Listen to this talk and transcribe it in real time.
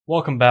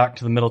Welcome back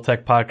to the Middle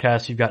Tech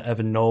Podcast. You've got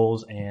Evan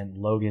Knowles and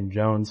Logan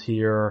Jones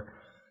here.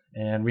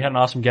 And we had an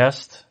awesome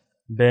guest,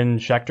 Ben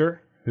Schechter,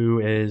 who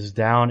is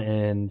down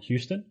in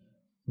Houston.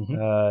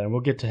 And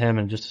we'll get to him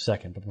in just a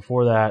second. But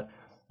before that,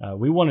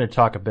 we wanted to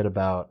talk a bit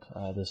about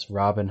this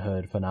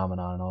Robinhood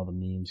phenomenon and all the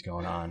memes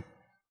going on.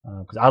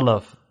 Because I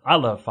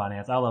love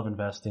finance. I love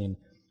investing.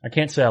 I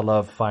can't say I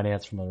love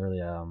finance from a really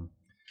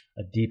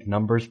a deep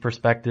numbers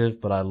perspective,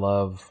 but I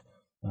love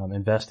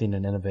investing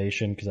in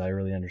innovation because I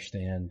really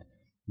understand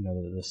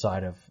the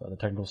side of the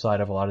technical side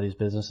of a lot of these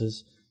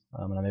businesses.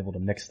 And I'm able to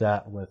mix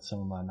that with some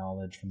of my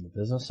knowledge from the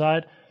business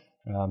side.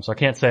 So I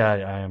can't say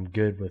I am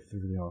good with,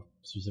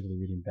 specifically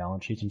reading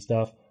balance sheets and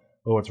stuff.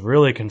 But what's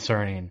really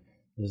concerning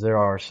is there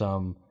are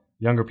some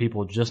younger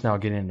people just now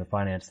getting into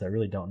finance that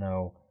really don't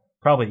know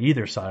probably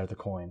either side of the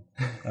coin.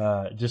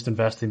 Just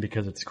investing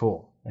because it's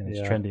cool and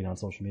it's trending on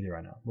social media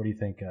right now. What do you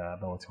think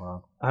about what's going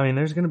on? I mean,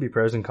 there's going to be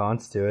pros and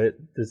cons to it.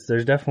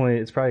 It's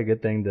probably a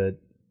good thing to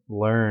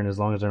learn as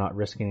long as they're not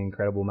risking an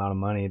incredible amount of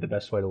money. The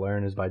best way to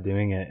learn is by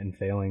doing it and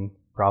failing,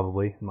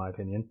 probably, in my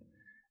opinion.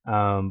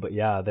 But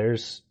yeah,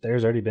 there's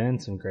already been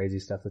some crazy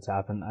stuff that's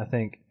happened. I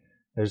think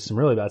there's some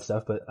really bad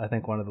stuff, but I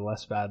think one of the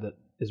less bad that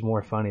is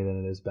more funny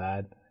than it is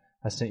bad.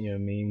 I sent you a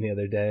meme the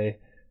other day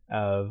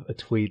of a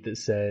tweet that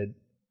said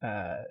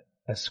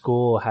a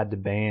school had to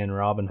ban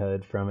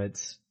Robinhood from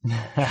its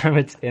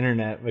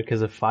internet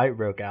because a fight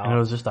broke out. And it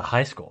was just a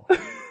high school.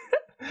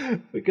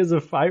 Because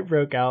a fight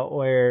broke out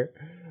where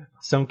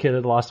some kid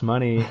had lost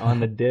money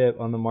on the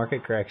dip, on the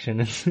market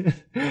correction,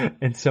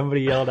 and somebody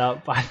yelled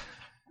out, buy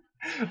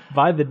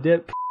the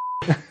dip.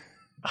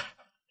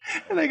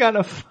 And they got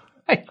in a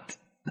fight.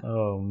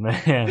 Oh,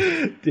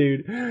 man.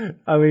 Dude,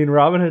 I mean,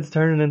 Robinhood's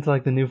turning into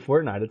like the new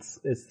Fortnite.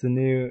 It's the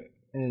new,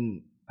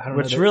 and I don't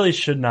know. Which really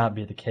should not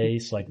be the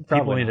case. Like,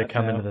 people need to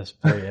come into this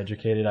very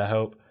educated, I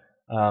hope.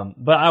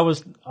 But I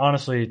was,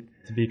 honestly,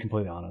 to be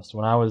completely honest,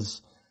 when I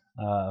was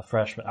a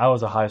freshman, I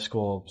was a high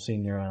school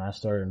senior and I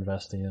started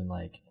investing in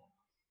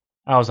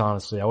I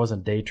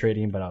wasn't day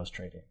trading, but I was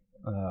trading.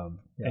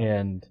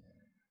 And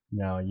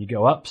you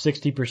go up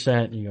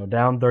 60%, you go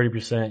down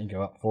 30%, you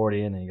go up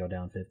 40%, and then you go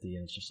down 50%.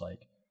 And it's just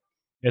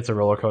it's a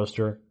roller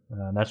coaster.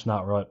 And that's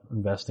not what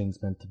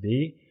investing's meant to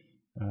be.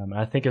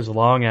 I think as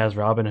long as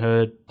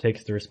Robinhood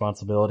takes the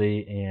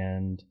responsibility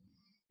and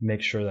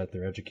makes sure that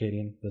they're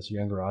educating this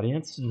younger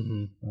audience,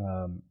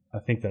 I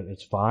think that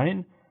it's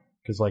fine.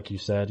 Because like you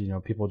said,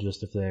 people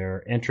just, if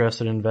they're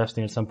interested in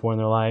investing at some point in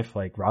their life,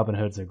 like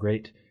Robinhood's a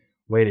great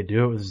way to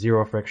do it with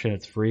zero friction.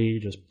 It's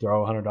free. Just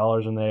throw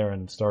 $100 in there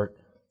and start,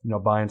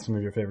 buying some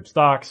of your favorite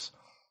stocks.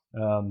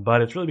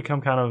 But it's really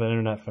become kind of an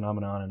internet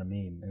phenomenon and a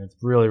meme, and it's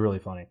really, really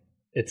funny.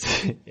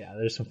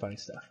 There's some funny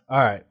stuff. All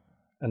right.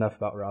 Enough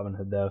about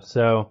Robinhood though.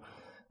 So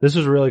this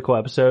was a really cool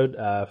episode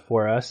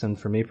for us and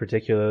for me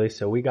particularly.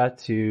 So we got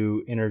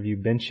to interview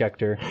Ben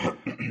Schechter,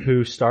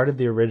 who started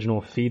the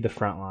original Feed the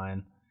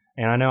Frontline.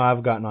 And I know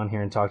I've gotten on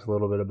here and talked a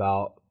little bit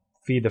about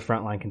Feed the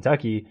Frontline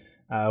Kentucky,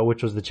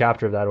 which was the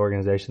chapter of that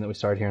organization that we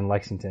started here in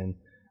Lexington.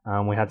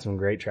 We had some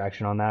great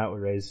traction on that. We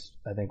raised,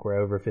 I think we're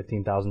over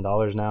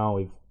 $15,000 now.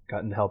 We've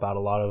gotten to help out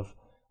a lot of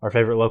our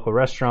favorite local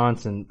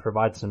restaurants and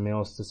provide some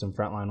meals to some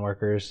frontline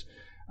workers.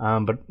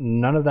 But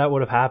none of that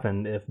would have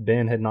happened if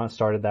Ben had not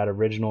started that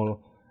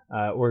original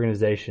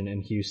organization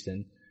in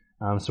Houston.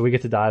 So we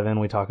get to dive in.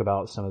 We talk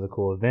about some of the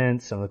cool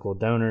events, some of the cool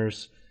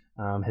donors,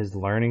 his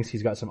learnings.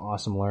 He's got some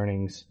awesome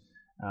learnings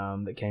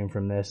that came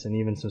from this, and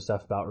even some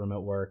stuff about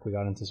remote work. We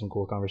got into some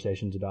cool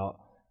conversations about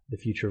the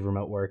future of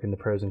remote work and the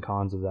pros and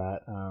cons of that.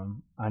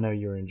 I know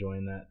you were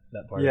enjoying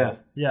that part. Yeah. Of it.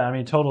 Yeah. I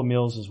mean, total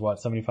meals is what,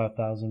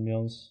 75,000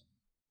 meals?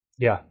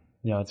 Yeah.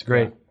 It's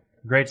great. Yeah.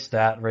 Great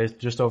stat. Raised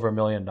just over $1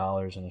 million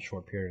in a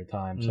short period of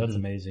time. So that's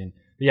amazing.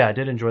 But yeah, I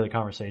did enjoy the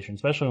conversation,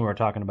 especially when we were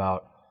talking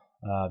about,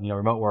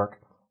 remote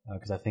work.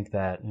 Cause I think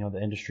that,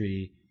 the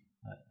industry,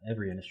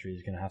 every industry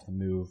is going to have to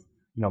move,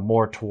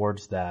 more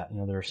towards that.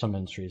 There are some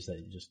industries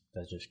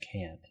that just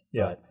can't.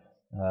 Yeah.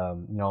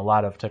 But, a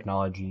lot of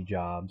technology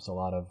jobs, a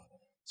lot of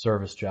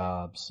service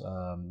jobs,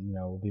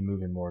 will be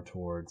moving more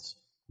towards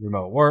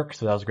remote work.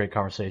 So that was a great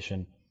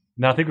conversation.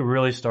 Now I think we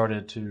really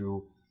started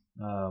to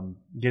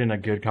get in a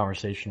good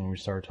conversation when we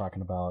started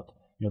talking about,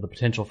 the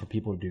potential for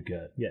people to do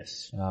good.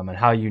 Yes. And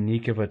how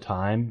unique of a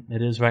time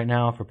it is right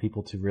now for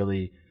people to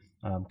really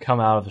come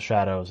out of the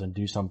shadows and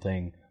do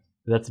something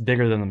that's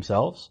bigger than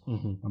themselves.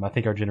 I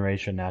think our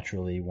generation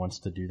naturally wants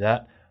to do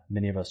that.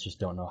 Many of us just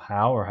don't know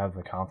how or have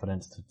the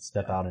confidence to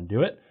step out and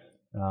do it.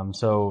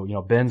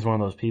 So Ben's one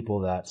of those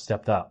people that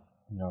stepped up.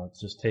 It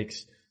just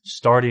takes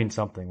starting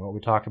something. What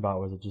we talked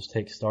about was it just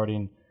takes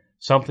starting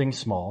something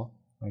small.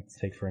 Like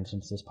take, for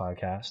instance, this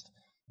podcast.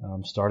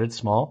 Started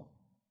small.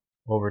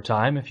 Over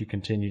time, if you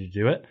continue to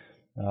do it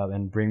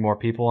and bring more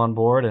people on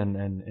board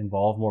and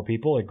involve more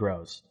people, it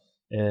grows.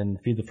 In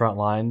Feed the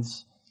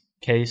Frontlines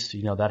case,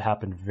 that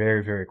happened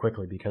very, very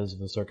quickly because of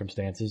the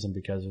circumstances and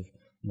because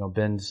of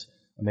Ben's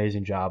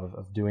amazing job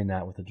of doing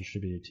that with a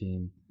distributed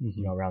team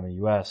around the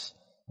U.S.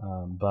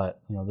 But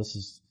this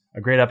is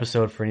a great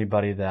episode for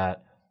anybody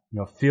that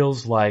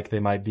feels like they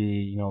might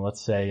be,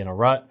 let's say in a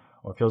rut,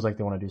 or feels like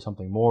they want to do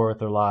something more with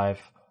their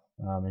life,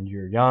 and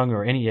you're young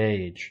or any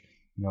age,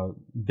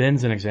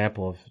 Ben's an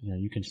example of,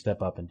 you can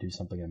step up and do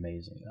something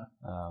amazing.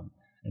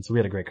 And so we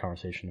had a great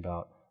conversation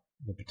about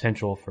the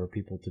potential for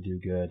people to do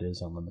good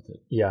is unlimited.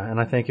 Yeah, and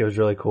I think it was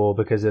really cool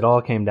because it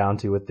all came down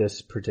to, with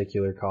this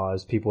particular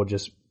cause, people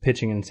just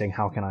pitching in and saying,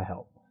 how can I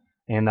help?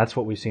 And that's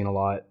what we've seen a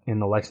lot in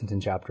the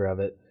Lexington chapter of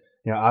it.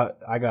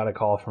 I got a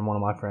call from one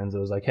of my friends that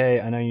was like, hey,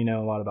 I know you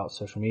know a lot about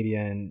social media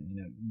and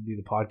you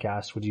do the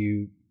podcast. Would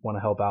you want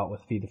to help out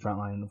with Feed the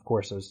Frontline? And of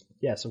course, it was,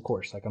 yes, of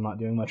course. Like, I'm not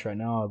doing much right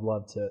now. I'd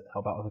love to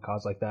help out with a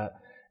cause like that.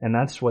 And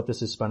that's what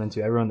this has spun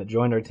into. Everyone that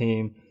joined our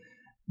team,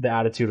 the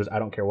attitude was, I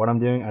don't care what I'm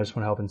doing. I just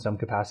want to help in some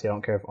capacity. I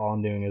don't care if all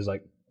I'm doing is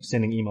like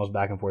sending emails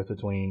back and forth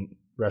between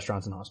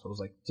restaurants and hospitals.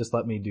 Like, just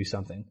let me do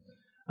something.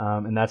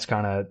 And that's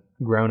kind of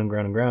grown and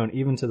grown and grown,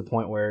 even to the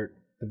point where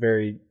the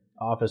very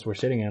office we're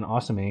sitting in,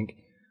 Awesome Inc.,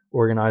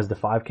 organized the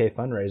 5K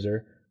fundraiser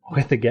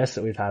with the guests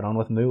that we've had on,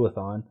 with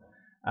Moolathon,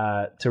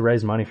 to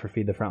raise money for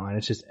Feed the Frontline.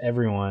 It's just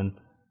everyone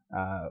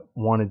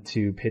wanted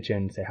to pitch in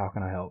and say, how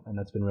can I help? And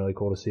that's been really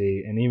cool to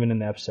see. And even in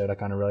the episode, I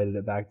kind of related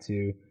it back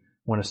to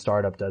when a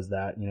startup does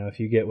that.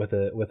 If you get with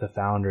a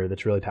founder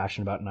that's really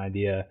passionate about an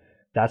idea,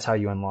 that's how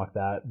you unlock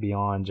that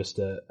beyond just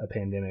a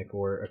pandemic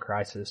or a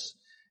crisis.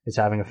 It's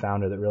having a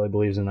founder that really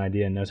believes in an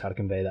idea and knows how to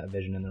convey that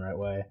vision in the right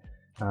way.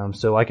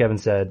 So like Evan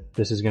said,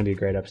 this is going to be a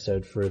great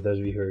episode for those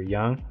of you who are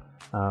young,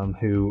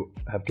 who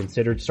have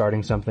considered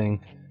starting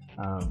something.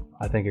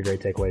 I think a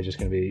great takeaway is just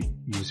going to be,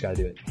 you just got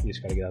to do it. You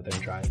just got to get out there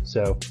and try it.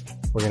 So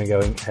we're going to go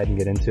ahead and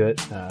get into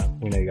it.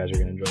 We know you guys are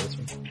going to enjoy this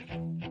one.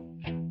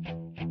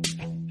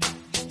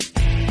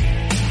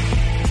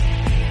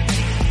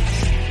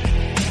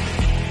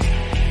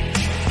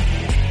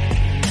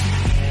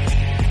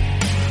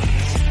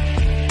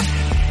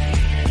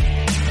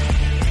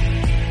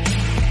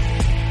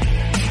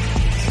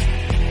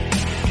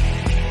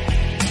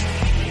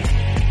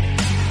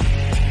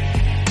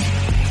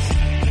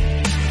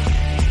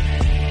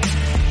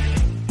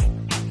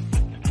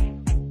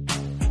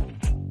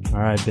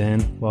 All right,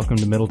 Ben, welcome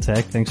to Middle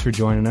Tech. Thanks for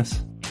joining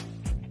us.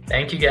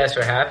 Thank you guys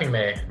for having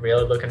me.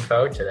 Really looking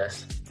forward to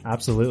this.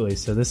 Absolutely.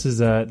 So this is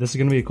going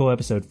to be a cool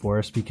episode for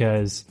us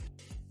because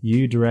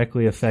you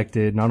directly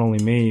affected not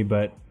only me,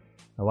 but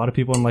a lot of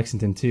people in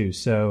Lexington too.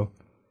 So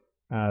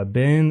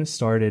Ben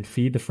started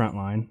Feed the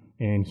Frontline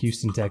in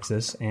Houston,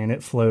 Texas, and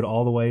it flowed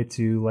all the way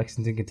to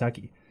Lexington,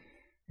 Kentucky,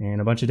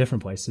 and a bunch of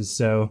different places.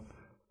 So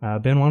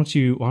Ben, why don't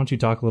you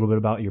talk a little bit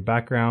about your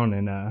background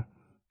and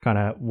kind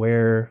of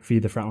where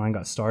Feed the Frontline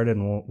got started,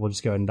 and we'll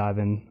just go ahead and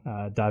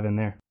dive in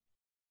there.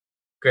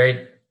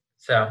 Great.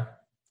 So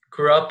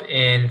grew up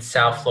in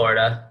South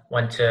Florida,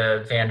 went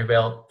to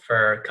Vanderbilt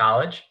for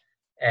college,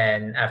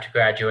 and after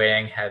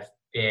graduating have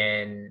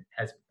been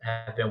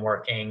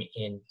working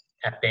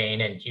at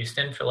Bain in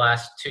Houston for the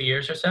last 2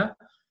 years or so.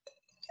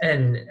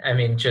 And I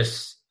mean,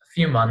 just a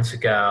few months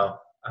ago,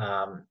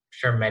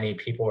 sure many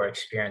people were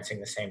experiencing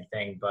the same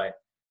thing, but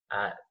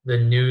the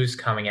news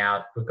coming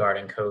out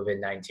regarding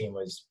COVID-19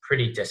 was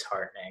pretty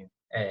disheartening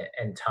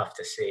and tough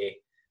to see.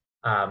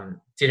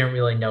 Didn't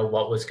really know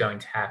what was going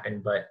to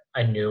happen, but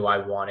I knew I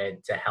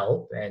wanted to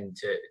help and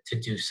to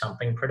do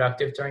something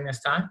productive during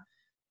this time.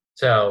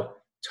 So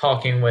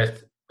talking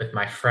with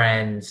my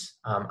friends,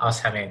 us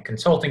having a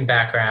consulting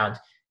background,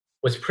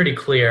 was pretty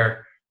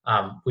clear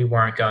we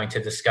weren't going to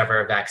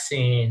discover a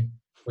vaccine.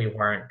 We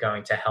weren't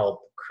going to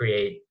help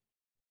create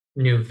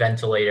new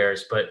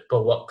ventilators, but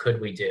what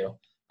could we do?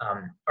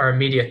 Our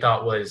immediate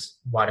thought was,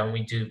 why don't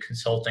we do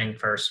consulting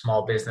for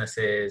small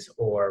businesses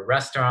or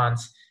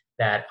restaurants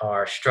that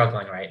are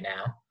struggling right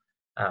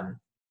now?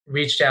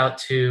 Reached out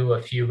to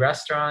a few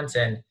restaurants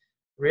and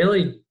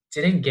really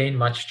didn't gain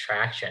much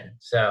traction.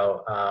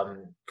 So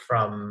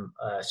from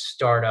a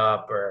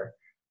startup or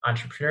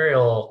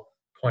entrepreneurial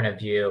point of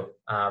view,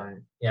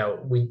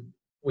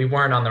 we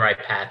weren't on the right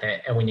path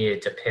and we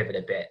needed to pivot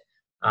a bit.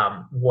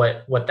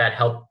 What that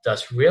helped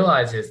us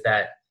realize is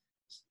that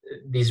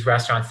these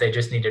restaurants, they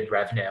just needed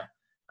revenue.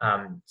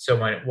 So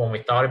when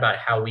we thought about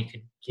how we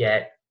could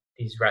get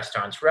these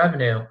restaurants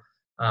revenue,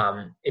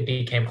 it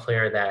became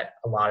clear that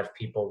a lot of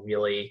people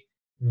really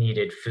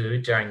needed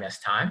food during this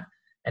time.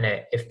 And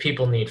if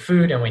people need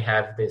food and we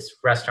have this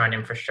restaurant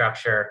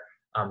infrastructure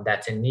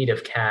that's in need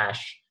of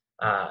cash,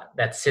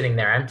 that's sitting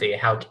there empty,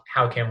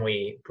 how can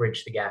we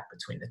bridge the gap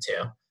between the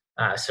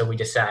two? So we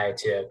decided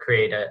to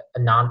create a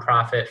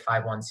nonprofit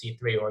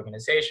 501c3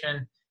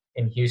 organization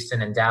in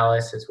Houston and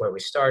Dallas is where we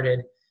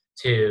started,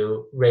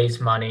 to raise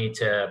money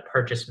to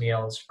purchase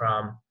meals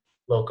from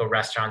local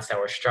restaurants that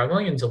were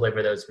struggling and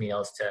deliver those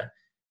meals to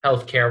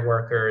healthcare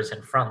workers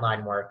and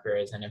frontline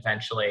workers and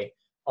eventually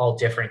all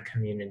different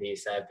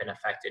communities that have been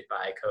affected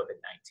by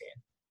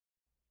COVID-19.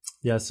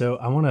 Yeah, so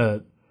I want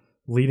to,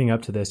 leading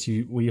up to this,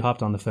 we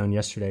hopped on the phone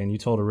yesterday and you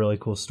told a really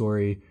cool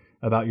story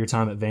about your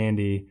time at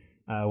Vandy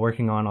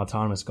working on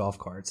autonomous golf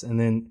carts. And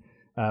then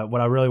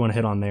what I really want to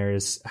hit on there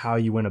is how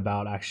you went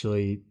about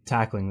actually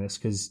tackling this,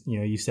 because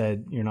you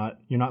said you're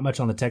not much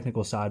on the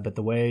technical side, but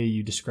the way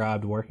you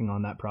described working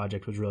on that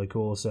project was really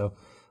cool. So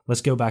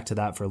let's go back to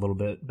that for a little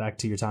bit, back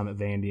to your time at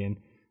Vandy,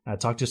 and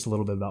talk just a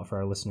little bit about for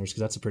our listeners,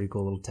 because that's a pretty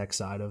cool little tech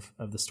side of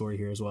the story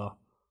here as well.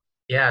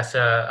 Yeah,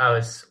 so I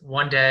was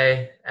one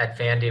day at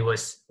Vandy,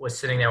 was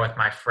sitting there with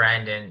my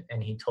friend,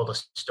 and he told a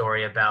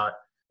story about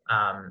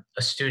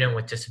a student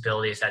with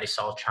disabilities that he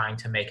saw trying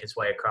to make his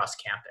way across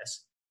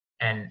campus,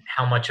 and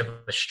how much of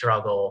a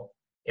struggle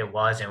it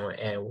was. And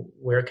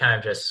we were kind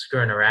of just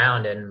screwing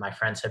around, and my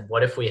friend said,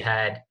 what if we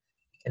had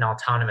an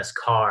autonomous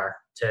car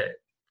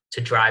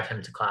to drive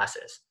him to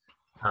classes?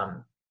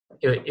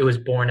 It was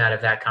born out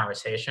of that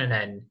conversation,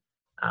 and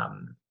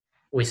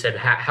we said,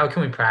 how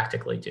can we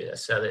practically do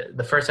this? So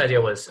the first idea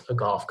was a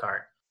golf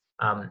cart.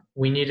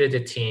 We needed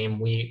a team.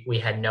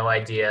 We had no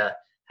idea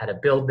how to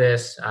build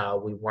this.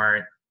 We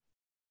weren't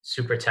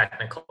super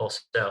technical.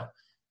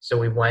 So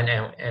we went,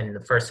 and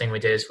the first thing we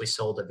did is we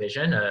sold a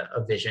vision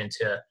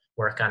to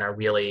work on a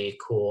really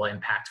cool,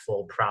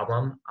 impactful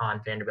problem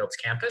on Vanderbilt's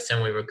campus.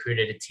 And we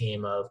recruited a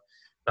team of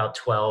about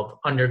 12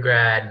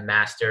 undergrad,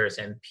 master's,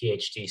 and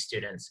PhD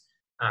students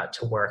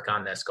to work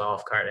on this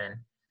golf cart.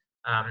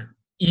 And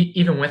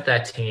even with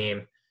that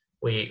team,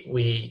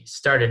 we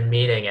started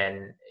meeting,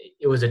 and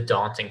it was a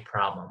daunting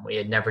problem. We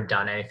had never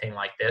done anything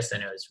like this,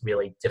 and it was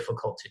really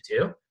difficult to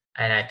do.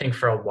 And I think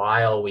for a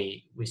while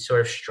we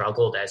sort of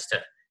struggled as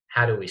to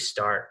how do we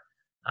start.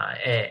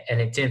 And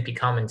it didn't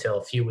become until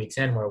a few weeks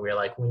in where we were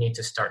like, we need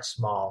to start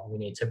small. We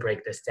need to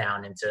break this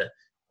down into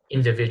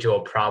individual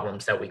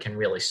problems that we can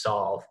really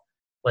solve.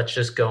 Let's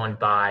just go and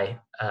buy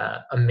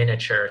a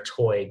miniature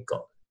toy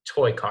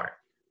cart.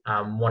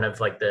 One of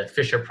like the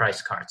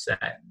Fisher-Price carts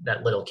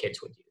that little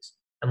kids would use.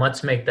 And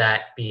let's make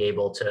that be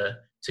able to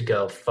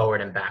go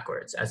forward and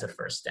backwards as a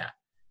first step.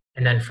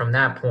 And then from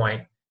that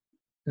point,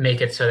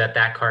 make it so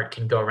that cart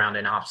can go around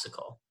an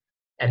obstacle.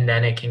 And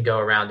then it can go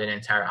around an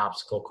entire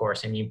obstacle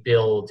course. And you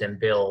build and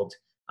build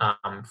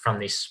from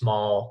these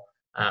small,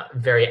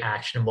 very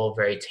actionable,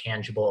 very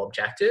tangible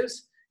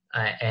objectives.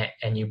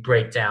 And you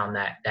break down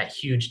that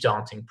huge,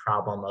 daunting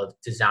problem of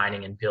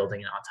designing and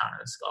building an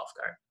autonomous golf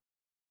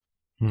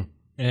cart.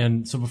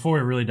 And so before we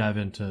really dive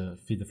into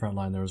Feed the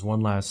Frontline, there was one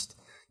last,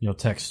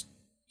 tech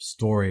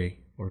story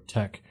or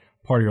tech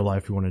part of your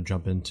life we want to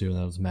jump into, and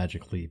that was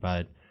Magic Leap.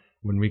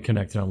 When we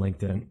connected on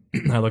LinkedIn,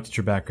 I looked at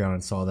your background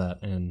and saw that,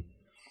 and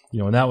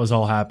when that was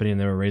all happening,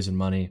 they were raising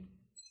money,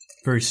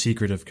 very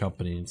secretive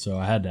company. And so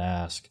I had to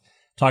ask,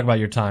 talk about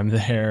your time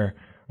there,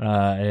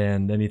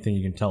 and anything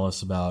you can tell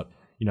us about,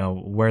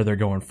 where they're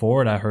going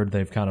forward. I heard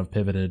they've kind of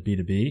pivoted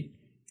B2B.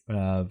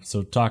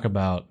 So talk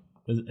about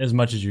as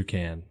much as you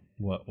can.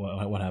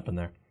 What happened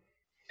there?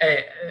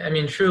 I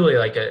mean, truly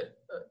like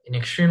an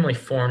extremely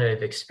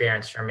formative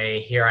experience for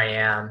me. Here I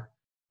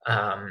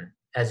am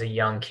as a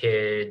young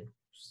kid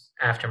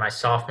after my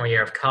sophomore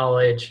year of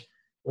college,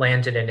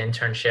 landed an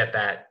internship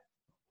at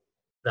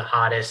the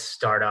hottest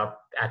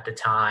startup at the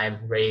time,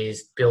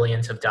 raised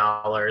billions of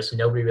dollars.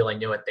 Nobody really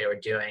knew what they were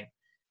doing.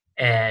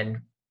 And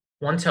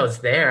once I was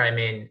there, I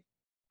mean,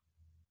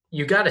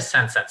 you got a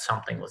sense that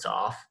something was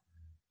off,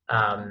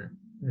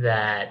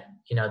 that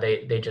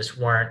they just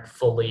weren't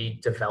fully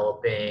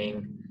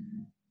developing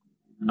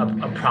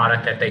a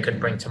product that they could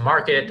bring to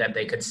market, that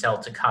they could sell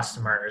to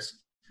customers.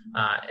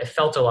 It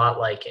felt a lot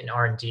like an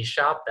R&D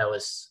shop that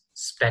was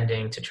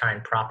spending to try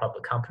and prop up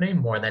a company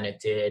more than it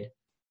did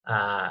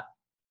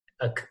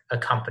a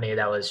company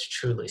that was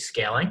truly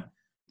scaling.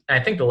 And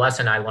I think the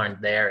lesson I learned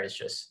there is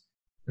just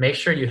make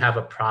sure you have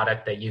a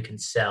product that you can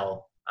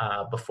sell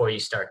before you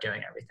start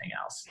doing everything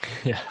else.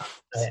 Yeah,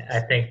 I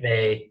think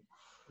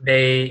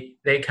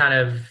they kind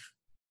of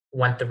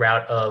went the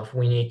route of,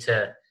 we need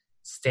to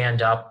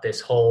stand up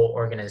this whole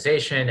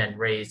organization and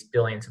raise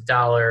billions of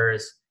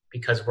dollars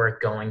because we're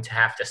going to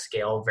have to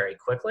scale very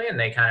quickly. And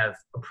they kind of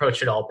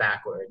approach it all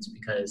backwards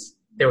because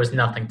there was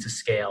nothing to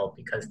scale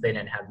because they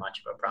didn't have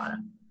much of a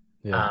product.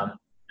 Yeah.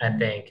 I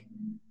think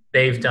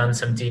they've done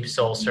some deep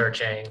soul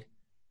searching,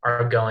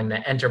 are going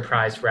the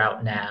enterprise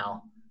route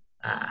now.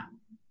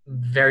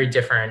 Very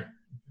different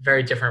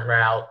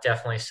route.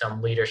 Definitely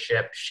some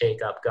leadership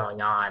shakeup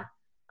going on.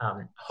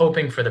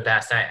 Hoping for the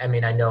best. I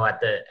mean, I know at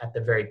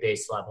the very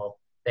base level,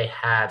 they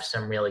have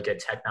some really good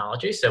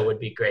technology, so it would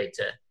be great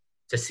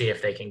to see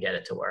if they can get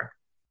it to work.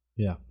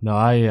 Yeah, no,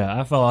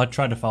 I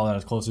tried to follow that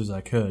as close as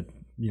I could,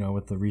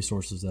 with the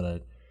resources that I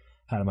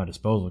had at my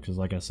disposal, because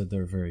like I said, they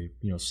were very,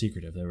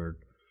 secretive. They were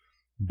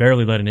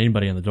barely letting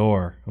anybody in the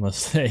door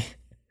unless they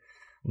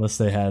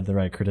had the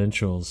right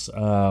credentials.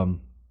 And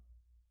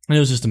it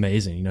was just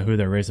amazing, who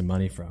they're raising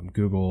money from.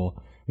 Google,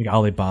 I think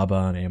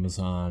Alibaba and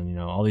Amazon,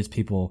 all these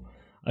people,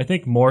 I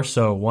think more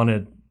so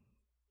wanted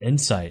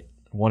insight,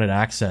 wanted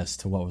access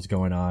to what was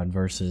going on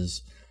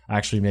versus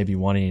actually maybe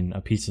wanting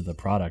a piece of the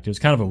product. It was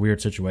kind of a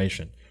weird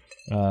situation.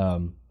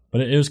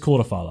 But it was cool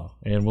to follow,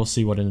 and we'll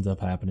see what ended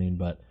up happening,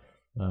 but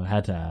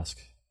had to ask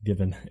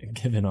given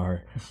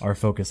our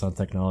focus on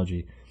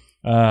technology.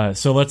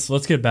 So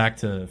let's get back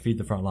to Feed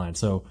the Frontline.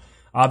 So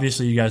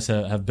obviously you guys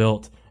have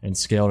built and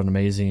scaled an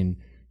amazing,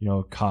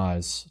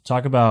 cause.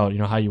 Talk about,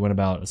 how you went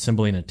about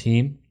assembling a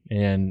team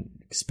and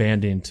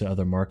expanding to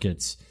other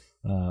markets.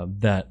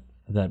 That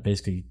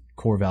basically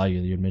core value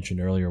that you had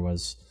mentioned earlier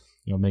was,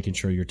 making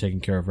sure you're taking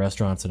care of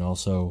restaurants and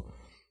also,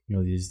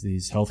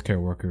 these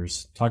healthcare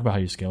workers. Talk about how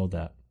you scaled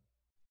that.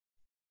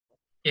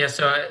 Yeah,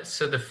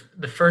 so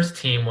the first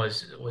team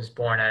was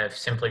born out of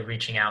simply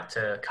reaching out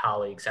to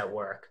colleagues at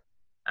work,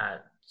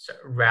 so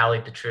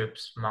rallied the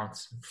troops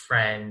amongst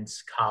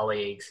friends,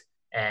 colleagues,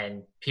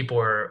 and people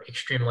were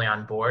extremely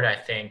on board. I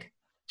think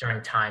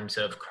during times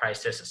of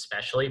crisis,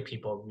 especially,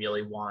 people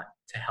really want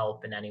to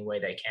help in any way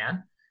they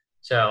can.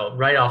 So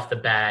right off the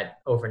bat,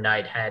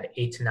 overnight, had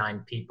 8 to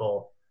 9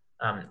 people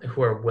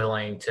who are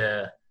willing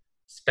to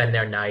spend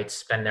their nights,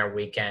 spend their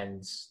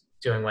weekends,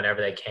 doing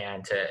whatever they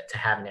can to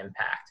have an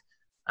impact.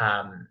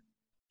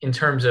 In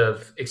terms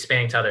of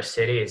expanding to other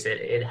cities,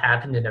 it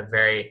happened in a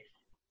very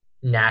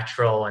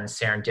natural and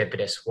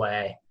serendipitous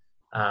way.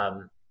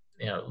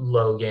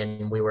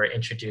 Logan, we were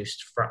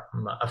introduced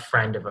from a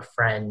friend of a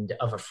friend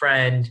of a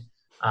friend.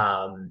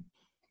 And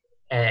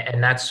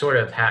that's sort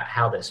of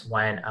how this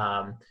went.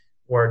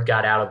 Word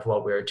got out of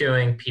what we were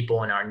doing.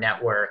 People in our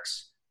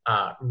networks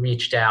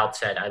reached out,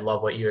 said, I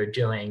love what you're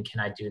doing. Can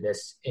I do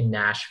this in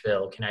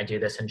Nashville? Can I do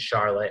this in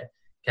Charlotte?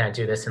 Can I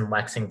do this in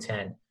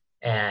Lexington?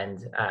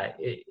 And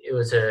it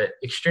was an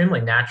extremely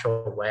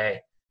natural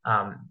way,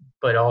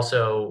 but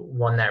also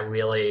one that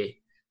really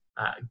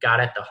got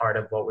at the heart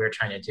of what we were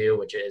trying to do,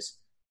 which is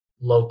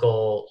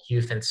local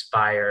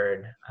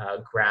youth-inspired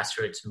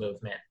grassroots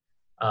movement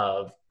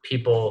of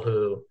people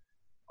who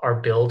are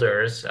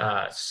builders,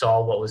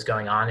 saw what was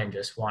going on and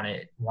just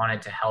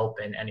wanted to help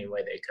in any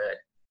way they could.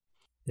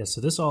 Yeah,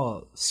 so this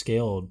all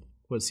scaled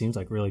what seems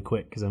like really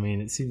quick, because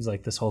it seems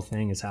like this whole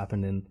thing has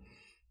happened in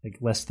like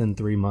less than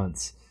 3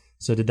 months.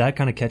 So did that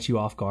kind of catch you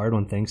off guard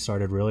when things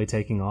started really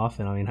taking off?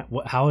 And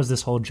how is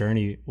this whole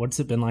journey? What's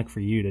it been like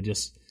for you to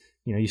just,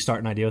 you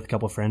start an idea with a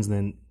couple of friends and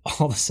then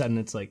all of a sudden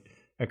it's like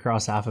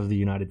across half of the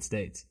United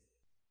States?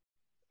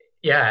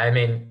 Yeah,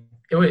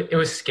 it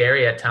was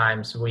scary at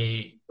times.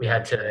 We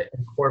had to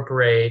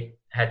incorporate,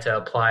 had to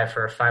apply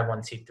for a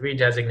 501c3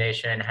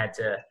 designation,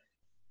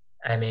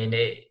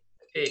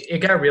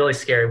 it got really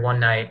scary. One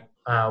night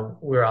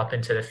we were up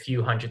into the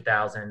few hundred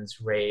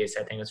thousands raised.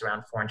 I think it was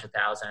around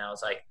 400,000. I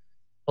was like,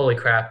 holy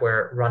crap,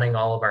 we're running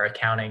all of our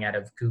accounting out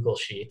of Google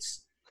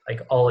Sheets.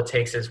 Like all it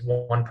takes is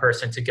one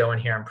person to go in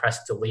here and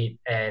press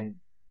delete and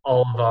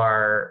all of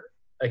our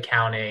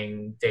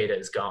accounting data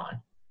is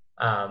gone.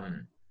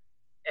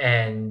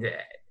 And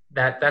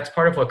that's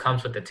part of what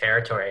comes with the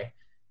territory,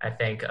 I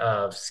think,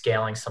 of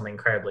scaling something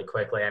incredibly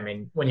quickly.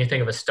 When you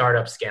think of a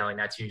startup scaling,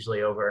 that's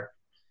usually over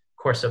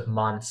the course of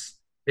months.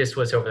 This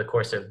was over the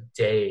course of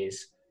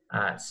days.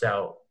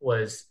 So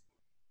was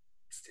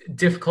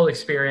difficult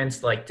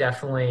experience, like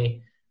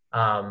definitely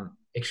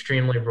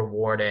extremely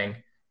rewarding.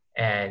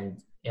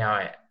 And,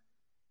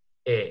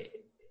 it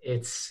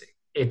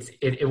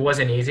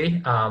wasn't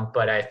easy.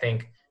 But I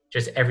think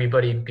just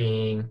everybody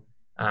being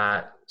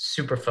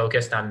super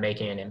focused on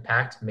making an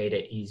impact made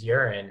it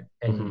easier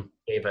and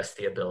gave us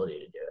the ability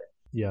to do it.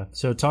 Yeah.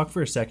 So talk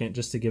for a second,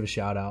 just to give a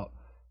shout out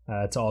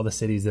to all the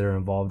cities that are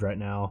involved right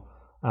now.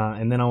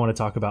 And then I want to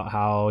talk about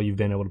how you've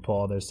been able to pull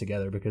all those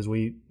together, because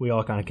we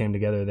all kind of came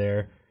together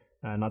there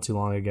not too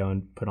long ago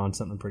and put on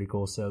something pretty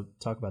cool. So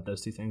talk about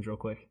those two things real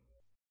quick.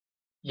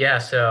 Yeah,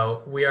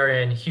 so we are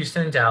in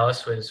Houston and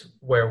Dallas, was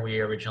where we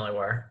originally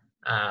were.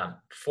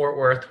 Fort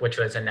Worth, which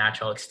was a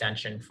natural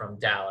extension from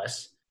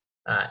Dallas.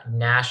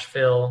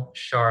 Nashville,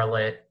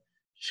 Charlotte,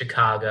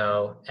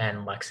 Chicago,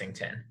 and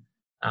Lexington.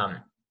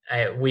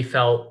 We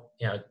felt,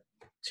 to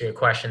your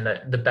question,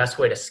 that the best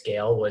way to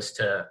scale was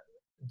to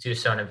do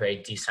so in a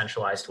very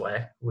decentralized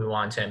way. We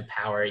want to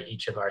empower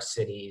each of our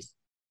cities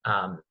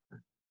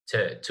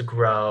to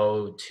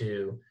grow,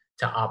 to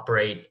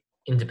operate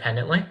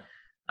independently.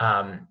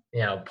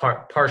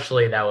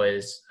 Partially that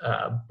was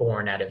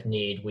born out of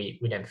need. We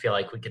didn't feel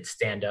like we could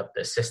stand up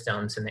the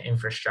systems and the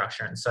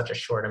infrastructure in such a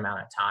short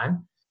amount of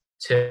time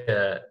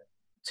to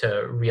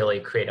really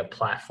create a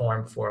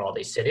platform for all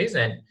these cities.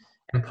 And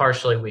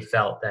partially we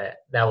felt that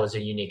was a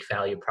unique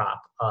value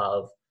prop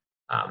of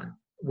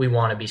we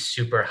want to be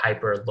super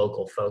hyper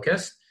local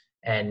focused,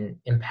 and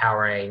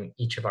empowering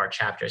each of our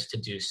chapters to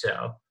do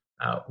so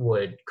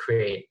would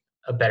create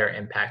a better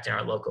impact in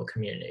our local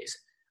communities.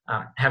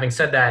 Having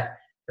said that,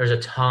 there's a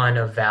ton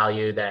of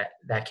value that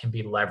can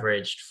be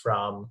leveraged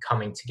from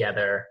coming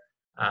together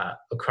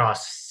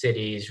across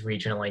cities,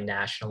 regionally,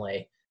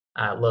 nationally.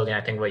 Logan,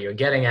 I think what you're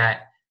getting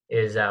at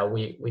is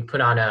we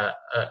put on a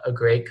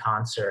great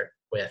concert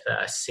with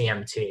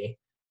CMT,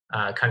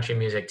 Country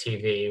Music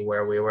TV,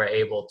 where we were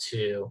able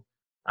to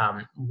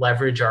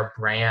leverage our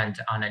brand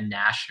on a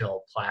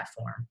national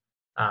platform.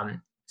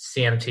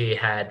 CMT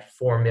had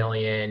 4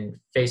 million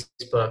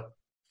Facebook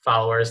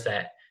followers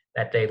that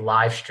they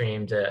live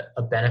streamed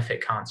a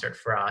benefit concert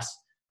for us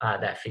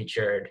that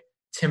featured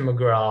Tim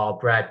McGraw,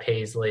 Brad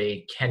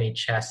Paisley, Kenny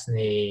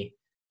Chesney,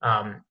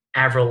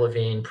 Avril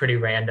Lavigne, pretty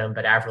random,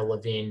 but Avril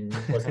Lavigne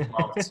was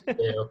involved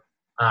too.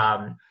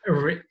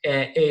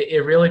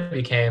 It really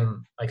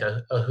became like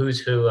a who's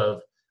who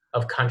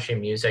of country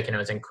music, and it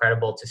was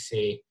incredible to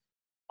see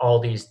all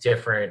these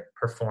different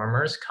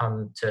performers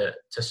come to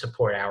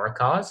support our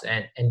cause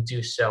and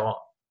do so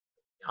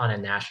on a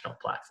national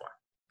platform.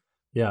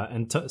 Yeah,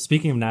 and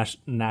speaking of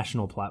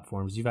national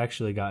platforms, you've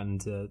actually gotten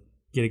to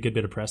get a good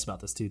bit of press about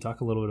this too.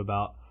 Talk a little bit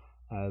about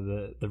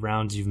the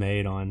rounds you've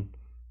made on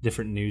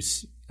different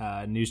news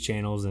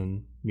channels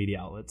and media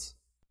outlets.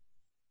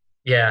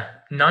 Yeah,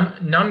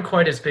 none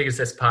quite as big as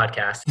this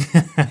podcast.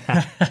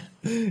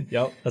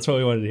 Yep, that's what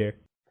we wanted to hear.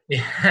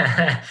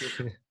 Yeah,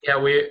 yeah,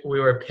 we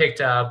were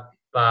picked up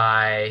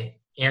by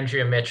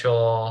Andrea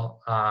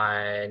Mitchell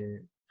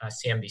on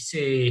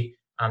CNBC,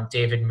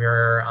 David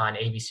Muir on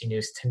ABC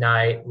News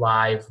Tonight,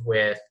 live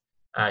with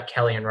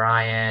Kelly and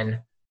Ryan.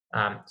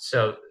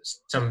 So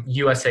some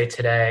USA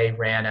Today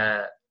ran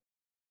a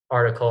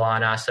article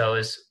on us. So it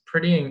was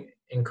pretty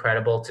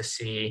incredible to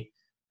see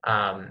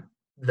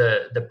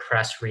the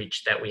press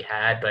reach that we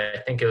had. But I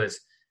think it was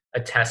a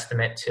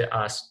testament to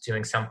us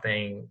doing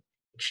something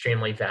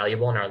extremely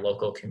valuable in our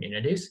local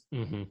communities,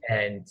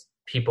 and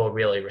people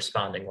really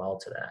responding well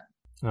to that.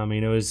 I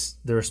mean, it was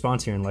the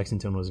response here in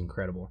Lexington was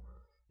incredible,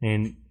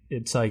 and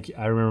it's like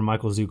I remember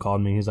Michael Zoo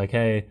called me. He's like,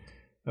 "Hey,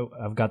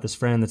 I've got this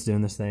friend that's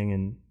doing this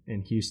thing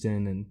in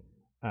Houston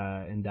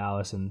and in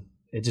Dallas," and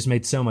it just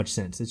made so much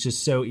sense. It's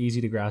just so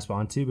easy to grasp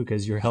onto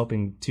because you're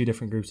helping two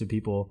different groups of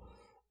people,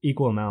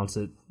 equal amounts.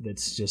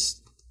 That's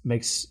just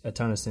makes a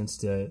ton of sense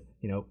to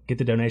get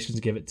the donations,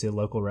 give it to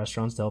local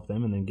restaurants to help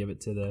them, and then give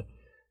it to the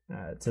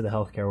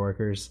healthcare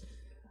workers.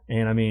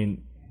 And I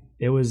mean,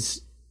 it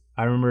was.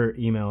 I remember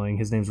emailing.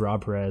 His name's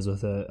Rob Perez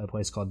with a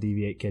place called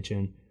Deviate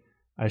Kitchen.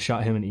 I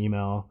shot him an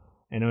email,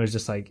 and it was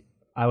just like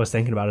I was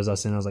thinking about it as I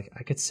was saying. I was like,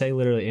 I could say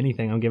literally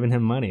anything. I'm giving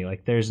him money.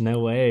 Like, there's no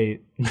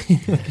way I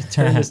could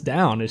turn this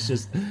down. It's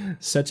just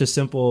such a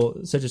simple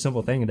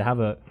thing, and to have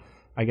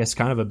I guess,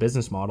 kind of a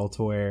business model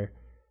to where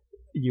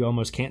you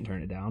almost can't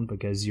turn it down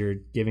because you're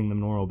giving them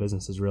normal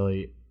business is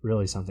really,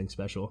 really something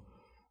special.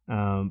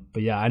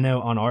 But yeah, I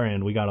know on our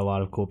end we got a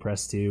lot of cool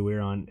press too.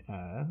 We're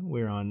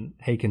on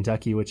Hey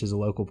Kentucky, which is a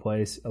local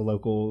place, a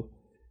local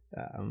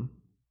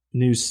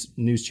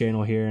news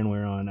channel here, and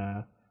we're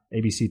on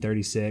ABC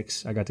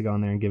 36. I got to go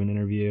on there and give an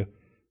interview.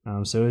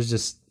 So it was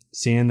just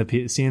seeing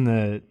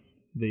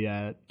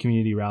the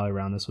community rally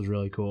around this was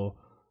really cool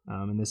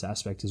in this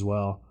aspect as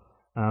well.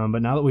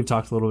 But now that we've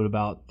talked a little bit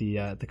about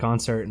the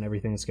concert and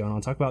everything that's going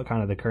on, talk about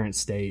kind of the current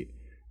state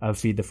of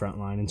Feed the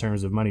Frontline in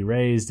terms of money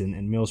raised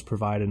and meals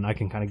provided. And I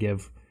can kind of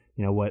give,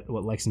 what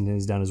Lexington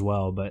has done as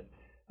well. But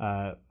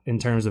in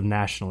terms of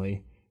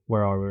nationally,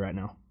 where are we right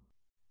now?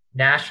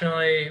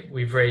 Nationally,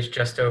 we've raised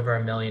just over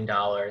 $1 million,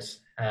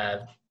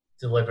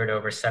 delivered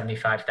over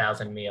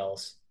 75,000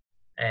 meals,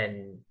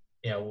 and,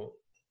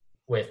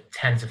 with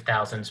tens of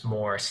thousands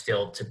more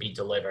still to be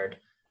delivered.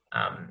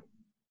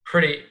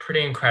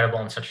 Pretty incredible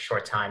in such a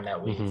short time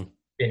that we've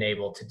been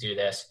able to do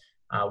this.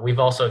 We've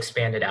also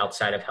expanded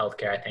outside of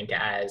healthcare. I think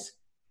as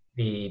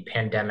the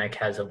pandemic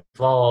has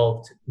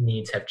evolved,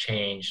 needs have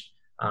changed.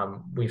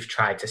 We've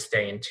tried to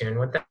stay in tune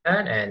with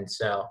that. And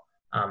so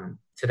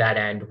to that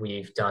end,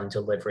 we've done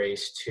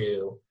deliveries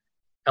to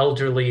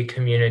elderly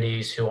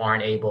communities who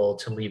aren't able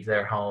to leave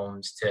their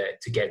homes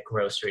to get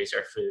groceries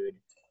or food,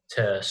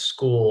 to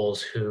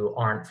schools who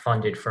aren't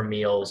funded for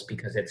meals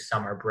because it's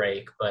summer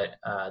break, but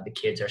the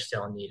kids are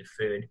still in need of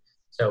food.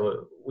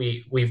 So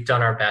we've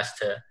done our best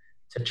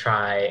to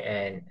try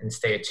and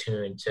stay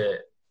attuned to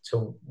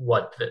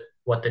what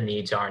the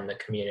needs are in the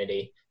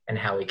community and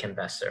how we can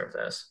best serve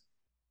those.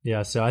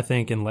 Yeah, so I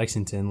think in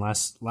Lexington,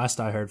 last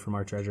I heard from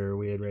our treasurer,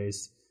 we had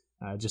raised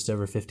just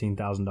over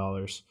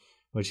 $15,000,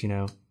 which,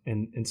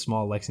 in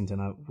small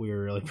Lexington, we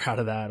were really proud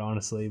of that,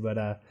 honestly.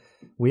 But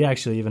we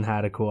actually even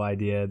had a cool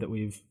idea that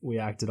we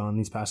acted on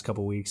these past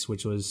couple weeks,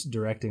 which was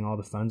directing all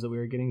the funds that we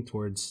were getting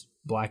towards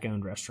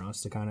Black-owned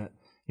restaurants to kind of,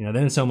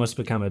 then it's almost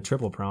become a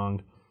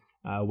triple-pronged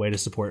way to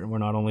support. And we're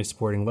not only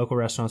supporting local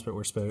restaurants, but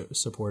we're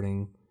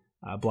supporting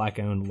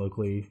Black-owned,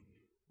 locally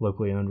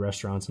owned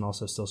restaurants, and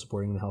also still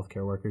supporting the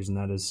healthcare workers. And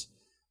that is,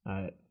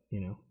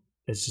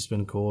 it's just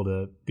been cool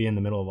to be in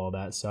the middle of all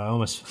that. So I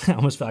almost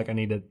feel like I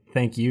need to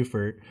thank you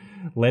for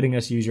letting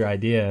us use your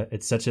idea.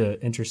 It's such an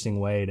interesting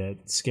way to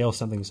scale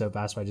something so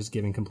fast by just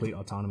giving complete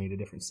autonomy to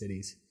different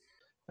cities.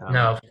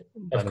 No,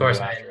 of course.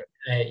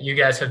 You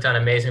guys have done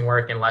amazing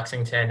work in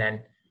Lexington.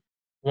 And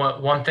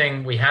one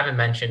thing we haven't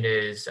mentioned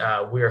is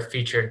we were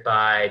featured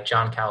by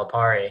John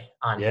Calipari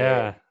on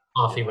the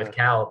Coffee with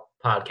Cal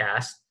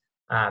podcast.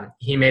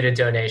 He made a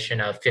donation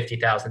of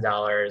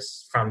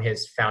 $50,000 from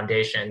his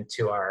foundation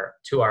to our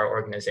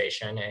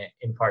organization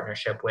in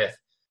partnership with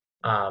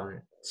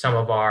some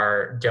of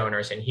our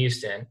donors in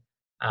Houston,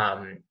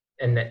 and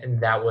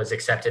that was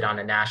accepted on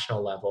a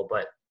national level.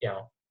 But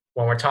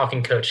when we're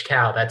talking Coach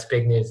Cal, that's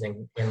big news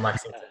in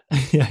Lexington.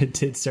 Yeah,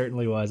 it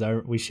certainly was.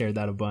 We shared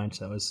that a bunch.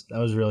 That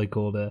was really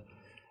cool to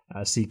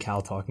see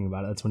Cal talking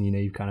about it. That's when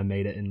you've kind of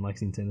made it in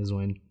Lexington, is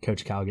when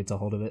Coach Cal gets a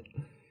hold of it.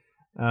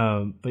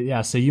 But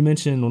yeah, so you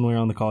mentioned when we were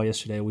on the call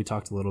yesterday, we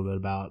talked a little bit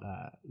about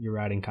you're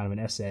writing kind of an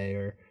essay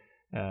or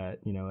a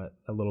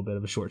little bit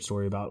of a short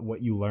story about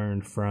what you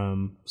learned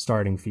from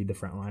starting Feed the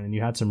Frontline, and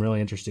you had some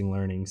really interesting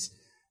learnings.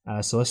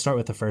 So let's start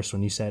with the first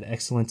one. You said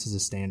excellence is a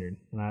standard,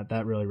 and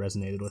that really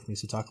resonated with me.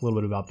 So talk a little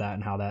bit about that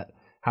and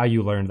how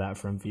you learned that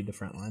from Feed the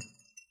Frontline.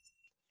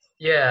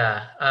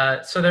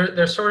 Yeah. So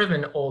there's sort of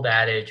an old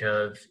adage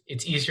of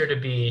it's easier to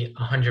be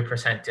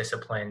 100%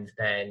 disciplined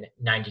than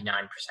 99%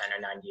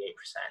 or 98%.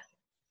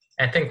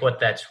 And I think what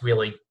that's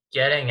really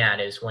getting at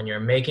is when you're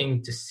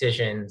making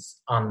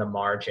decisions on the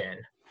margin,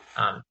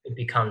 it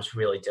becomes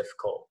really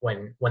difficult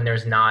when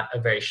there's not a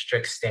very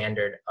strict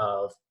standard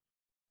of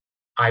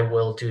I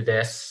will do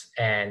this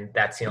and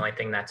that's the only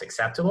thing that's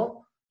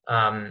acceptable.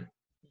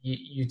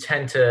 You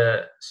tend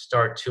to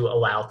start to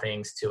allow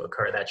things to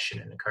occur that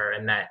shouldn't occur.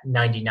 And that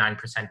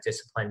 99%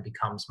 discipline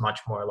becomes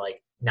much more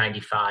like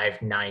 95,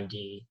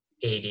 90,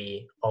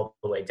 80, all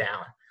the way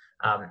down.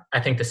 I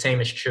think the same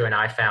is true, and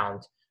I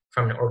found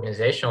from an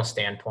organizational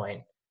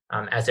standpoint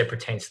as it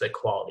pertains to the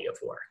quality of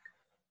work.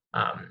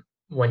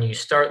 When you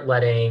start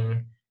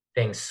letting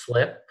things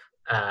slip,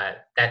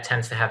 that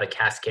tends to have a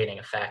cascading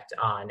effect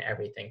on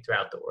everything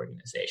throughout the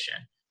organization.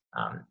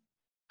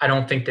 I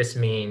don't think this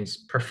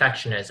means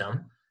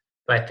perfectionism,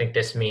 but I think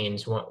this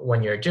means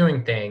when you're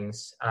doing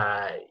things,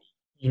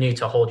 you need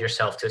to hold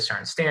yourself to a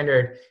certain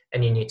standard,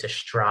 and you need to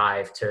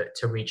strive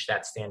to reach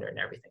that standard in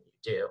everything you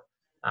do.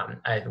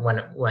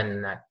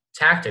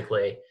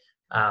 Tactically,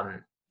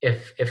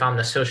 if I'm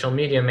the social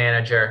media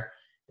manager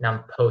and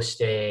I'm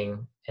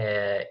posting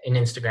an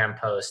Instagram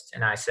post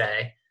and I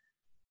say,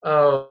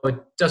 oh, it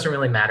doesn't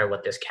really matter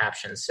what this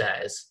caption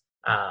says,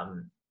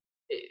 that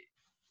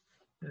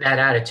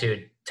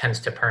attitude tends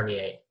to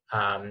permeate.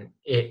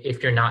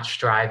 If you're not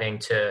striving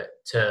to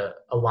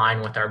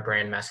align with our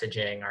brand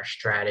messaging, our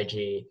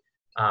strategy,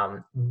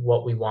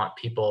 what we want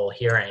people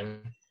hearing,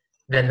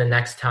 then the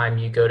next time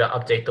you go to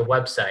update the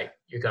website,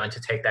 you're going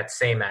to take that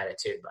same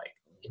attitude, like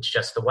it's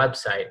just the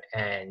website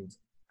and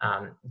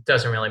it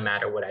doesn't really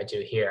matter what I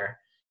do here.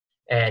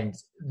 And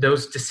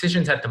those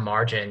decisions at the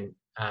margin,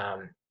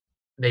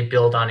 they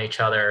build on each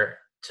other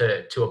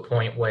to a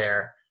point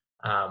where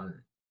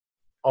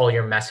all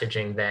your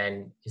messaging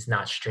then is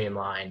not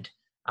streamlined.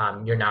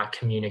 You're not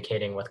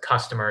communicating with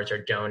customers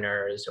or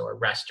donors or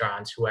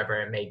restaurants,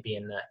 whoever it may be,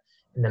 in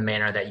the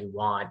manner that you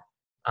want.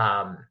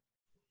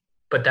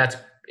 But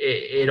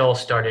it all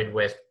started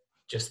with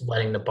just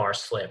letting the bar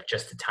slip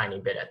just a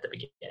tiny bit at the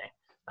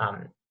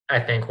beginning. I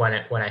think when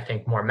I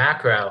think more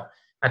macro,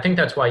 I think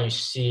that's why you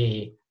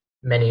see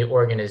many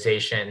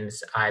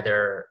organizations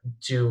either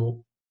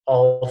do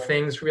all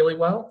things really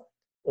well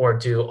or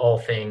do all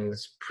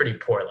things pretty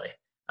poorly.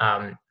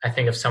 I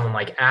think of someone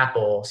like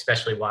Apple,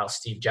 especially while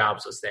Steve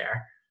Jobs was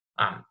there.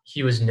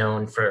 He was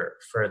known for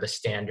the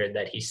standard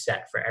that he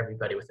set for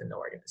everybody within the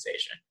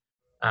organization.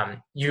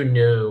 You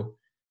knew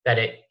that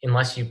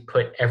unless you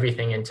put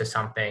everything into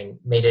something,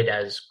 made it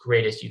as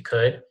great as you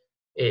could,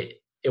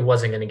 it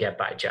wasn't going to get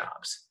by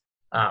Jobs.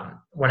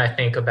 When I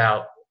think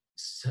about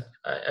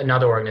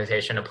another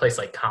organization, a place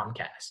like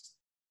Comcast,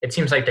 it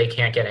seems like they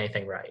can't get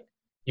anything right.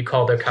 You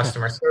call their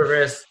customer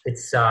service, it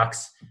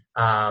sucks.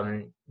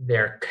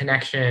 Their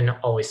connection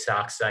always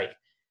sucks. Like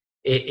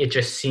it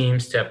just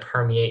seems to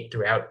permeate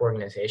throughout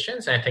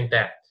organizations. And I think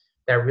that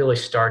really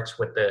starts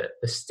with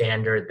the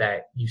standard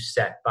that you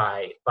set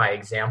by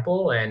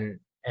example and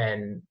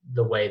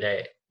the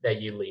way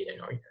that you lead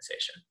an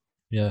organization.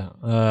 Yeah.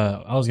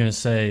 I was going to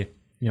say,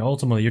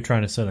 ultimately you're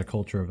trying to set a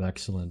culture of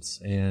excellence,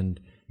 and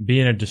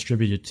being a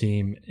distributed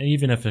team,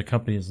 even if a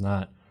company is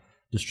not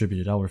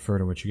distributed, I'll refer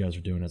to what you guys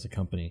are doing as a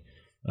company.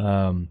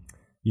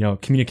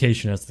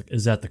 Communication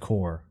is at the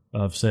core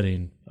of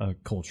setting a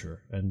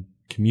culture and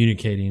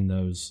communicating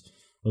those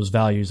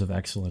values of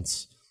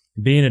excellence.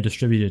 Being a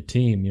distributed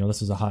team,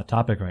 this is a hot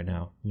topic right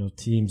now.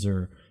 Teams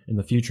are in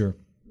the future.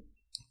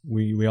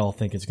 We all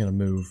think it's going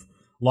to move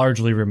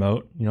largely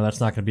remote. That's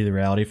not going to be the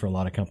reality for a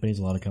lot of companies.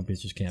 A lot of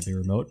companies just can't be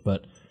remote,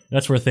 but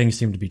that's where things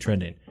seem to be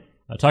trending.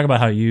 Talk about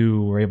how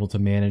you were able to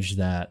manage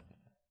that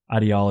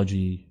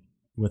ideology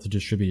with a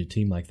distributed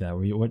team like that.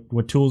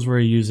 What tools were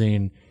you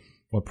using?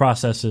 What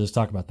processes?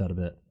 Talk about that a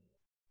bit.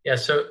 Yeah,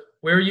 so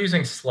we were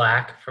using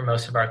Slack for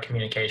most of our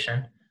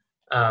communication.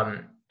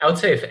 I would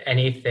say, if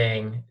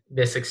anything,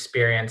 this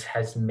experience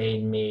has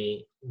made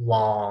me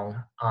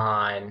long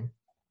on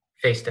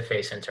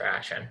face-to-face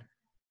interaction.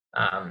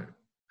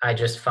 I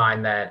just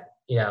find that,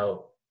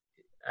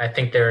 I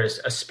think there's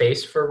a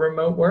space for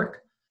remote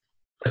work,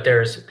 but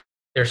there's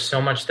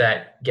so much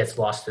that gets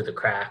lost through the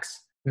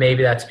cracks.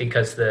 Maybe that's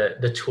because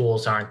the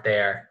tools aren't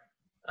there.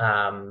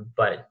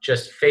 But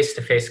just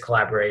face-to-face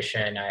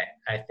collaboration,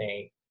 I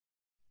think,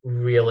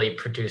 really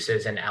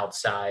produces an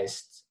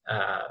outsized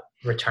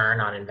return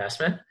on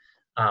investment,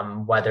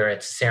 whether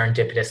it's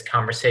serendipitous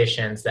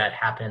conversations that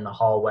happen in the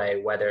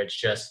hallway, whether it's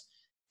just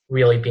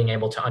really being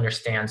able to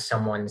understand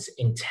someone's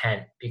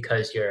intent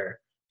because you're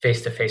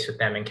face-to-face with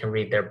them and can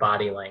read their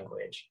body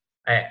language.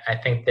 I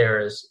think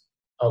there's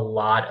a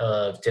lot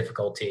of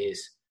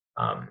difficulties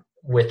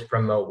with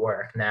remote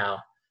work now.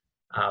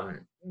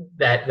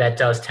 That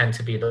does tend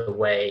to be the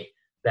way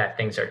that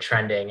things are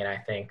trending, and I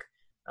think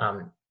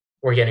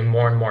we're getting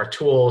more and more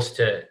tools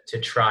to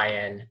try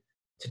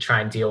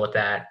and deal with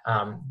that.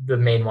 The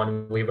main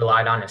one we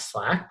relied on is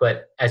Slack,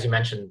 but as you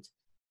mentioned,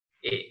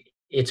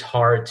 it's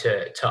hard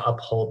to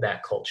uphold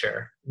that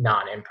culture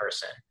not in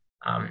person.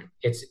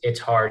 It's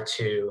hard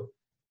to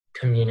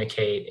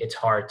communicate. It's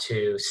hard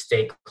to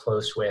stay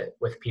close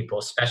with people,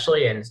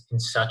 especially in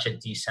such a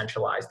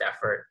decentralized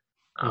effort.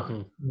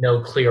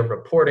 No clear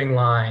reporting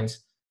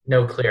lines,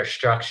 no clear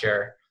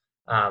structure.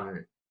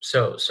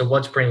 So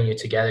what's bringing you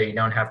together? You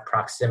don't have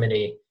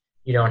proximity.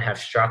 You don't have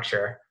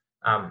structure.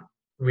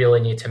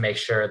 Really need to make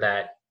sure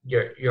that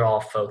you're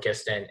all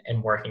focused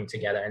and working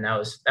together. And that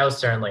was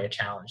certainly a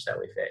challenge that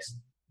we faced.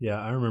 Yeah,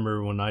 I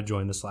remember when I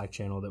joined the Slack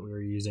channel that we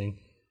were using,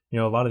 a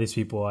lot of these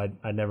people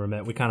I'd never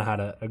met. We kind of had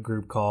a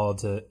group call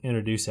to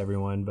introduce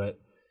everyone, but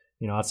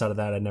outside of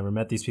that, I'd never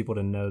met these people,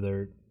 didn't know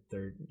their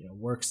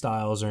work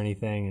styles or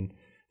anything. And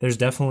there's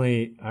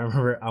definitely, I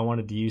remember I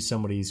wanted to use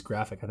somebody's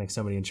graphic. I think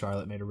somebody in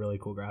Charlotte made a really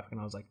cool graphic,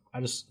 and I was like,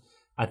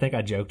 I think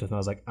I joked with him. I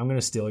was like, I'm going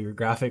to steal your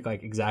graphic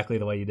like exactly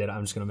the way you did it.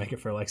 I'm just going to make it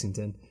for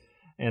Lexington.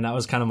 And that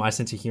was kind of my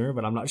sense of humor,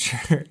 but I'm not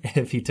sure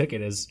if he took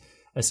it as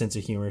a sense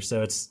of humor.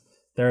 So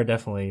there are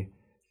definitely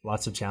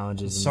lots of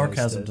challenges.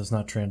 Sarcasm does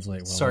not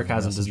translate well.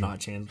 Sarcasm does not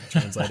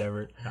translate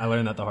ever. I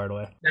learned that the hard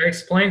way. That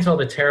explains all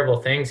the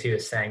terrible things he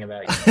was saying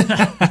about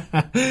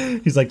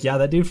you. He's like, yeah,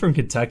 that dude from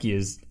Kentucky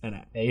is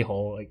an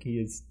a-hole. Like, he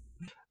is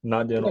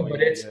not doing all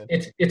but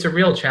it's a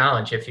real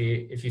challenge if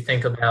you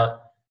think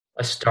about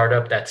a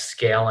startup that's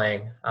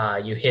scaling.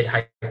 You hit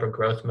hyper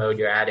growth mode.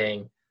 You're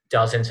adding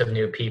dozens of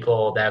new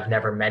people that have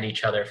never met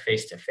each other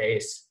face to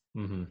face.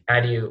 How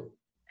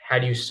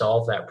do you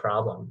solve that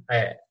problem?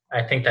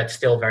 I think that's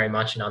still very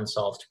much an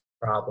unsolved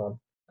problem.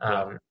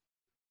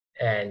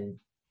 And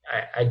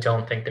I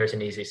don't think there's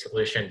an easy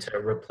solution to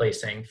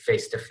replacing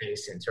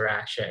face-to-face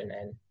interaction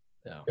and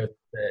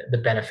the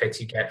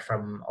benefits you get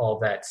from all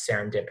that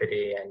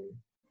serendipity and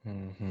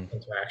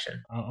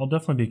interaction. I'll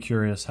definitely be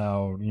curious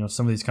how,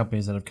 some of these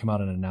companies that have come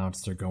out and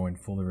announced they're going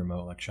fully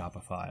remote, like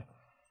Shopify.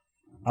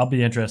 I'll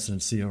be interested to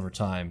see over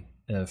time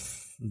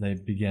if they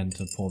begin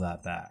to pull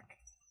that back.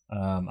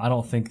 I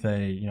don't think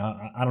I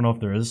don't know if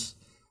there is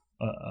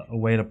a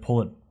way to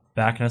pull it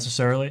back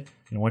necessarily.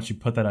 Once you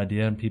put that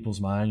idea in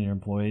people's mind, your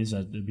employees,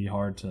 it'd be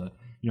hard to,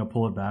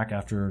 pull it back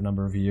after a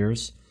number of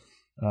years.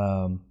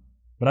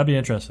 But I'd be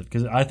interested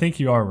because I think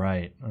you are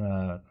right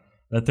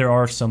that there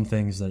are some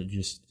things that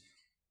just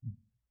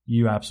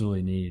you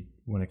absolutely need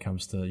when it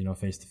comes to,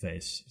 face to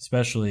face.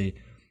 Especially,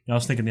 I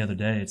was thinking the other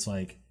day, it's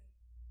like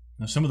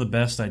some of the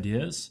best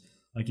ideas,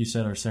 like you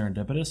said, are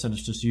serendipitous, and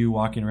it's just you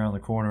walking around the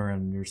corner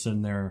and you're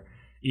sitting there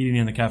eating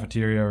in the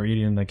cafeteria or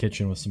eating in the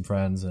kitchen with some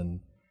friends, and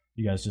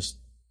you guys just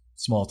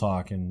small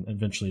talk and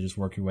eventually just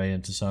work your way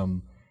into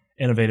some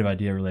innovative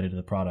idea related to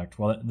the product.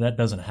 Well, that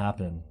doesn't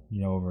happen,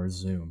 over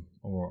Zoom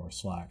or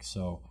Slack.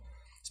 So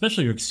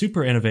especially your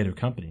super innovative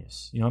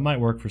companies, it might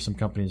work for some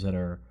companies that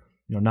are,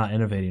 not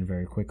innovating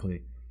very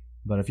quickly.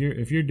 But if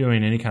you're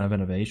doing any kind of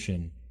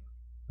innovation,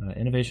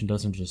 innovation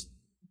doesn't just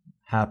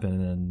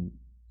happen and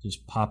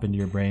just pop into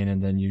your brain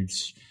and then you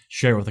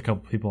share it with a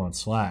couple people on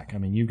Slack. I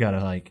mean, you've got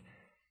to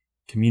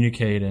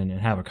communicate and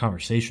have a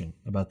conversation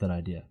about that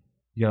idea.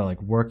 You got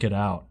to work it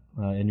out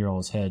in your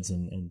all's heads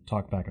and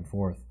talk back and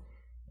forth.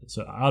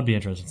 So I'd be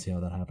interested to see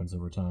how that happens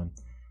over time.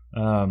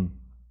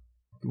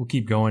 We'll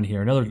keep going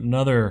here.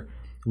 Another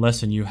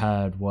lesson you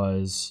had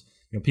was,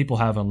 people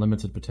have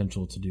unlimited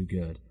potential to do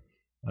good.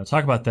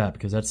 Talk about that,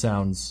 because that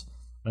sounds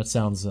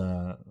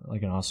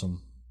like an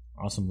awesome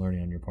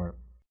learning on your part.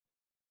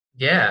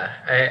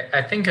 Yeah,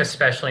 I think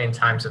especially in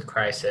times of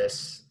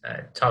crisis,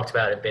 talked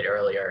about it a bit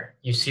earlier,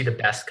 you see the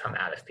best come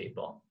out of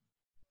people.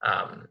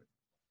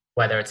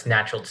 Whether it's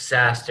natural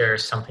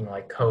disasters, something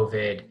like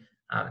COVID,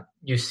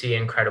 you see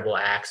incredible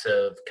acts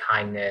of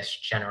kindness,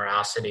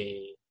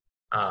 generosity,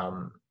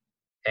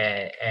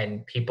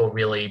 and people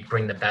really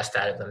bring the best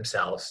out of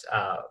themselves.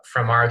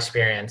 From our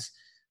experience,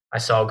 I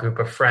saw a group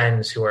of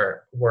friends who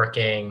are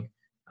working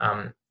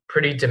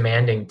pretty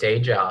demanding day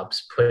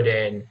jobs, put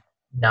in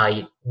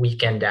night,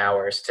 weekend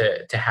hours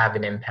to have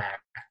an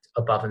impact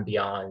above and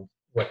beyond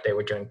what they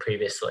were doing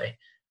previously.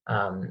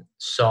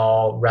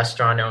 Saw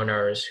restaurant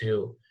owners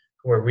who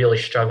were really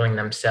struggling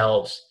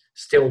themselves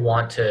still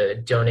want to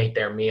donate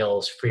their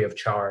meals free of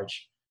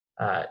charge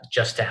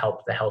just to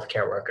help the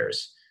healthcare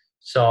workers.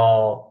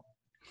 Saw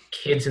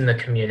kids in the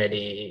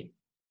community,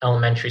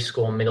 elementary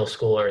school, middle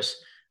schoolers,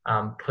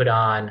 put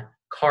on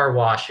car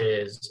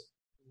washes,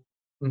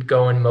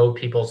 go and mow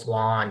people's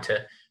lawn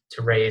to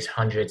raise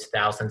hundreds,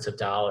 thousands of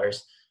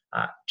dollars.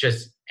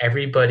 Just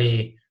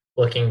everybody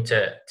looking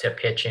to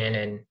pitch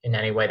in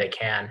any way they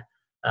can.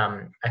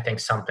 I think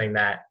something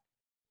that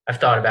I've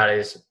thought about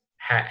is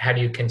how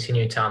do you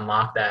continue to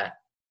unlock that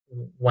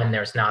when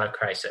there's not a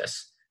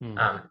crisis?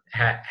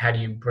 How do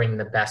you bring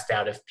the best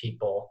out of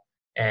people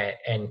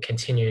and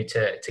continue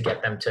to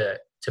get them to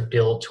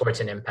build towards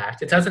an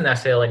impact? It doesn't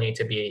necessarily need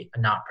to be a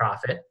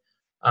not-profit.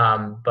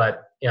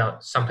 But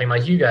something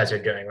like you guys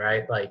are doing,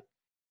 right? Like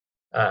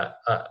a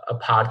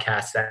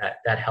podcast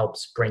that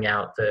helps bring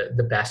out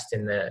the best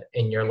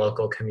in your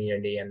local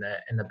community and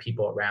the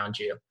people around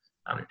you.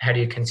 How do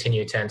you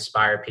continue to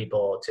inspire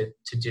people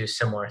to do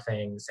similar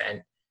things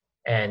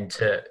and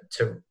to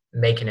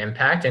make an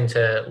impact and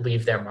to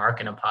leave their mark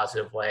in a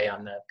positive way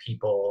on the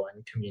people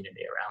and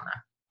community around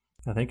them?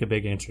 I think a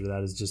big answer to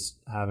that is just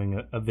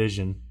having a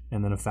vision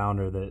and then a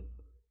founder that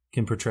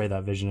can portray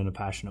that vision in a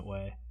passionate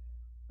way.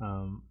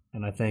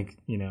 And I think,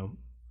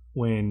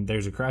 when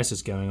there's a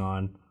crisis going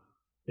on,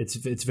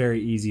 it's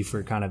very easy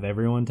for kind of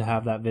everyone to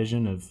have that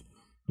vision of,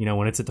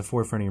 when it's at the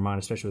forefront of your mind,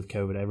 especially with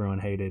COVID, everyone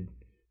hated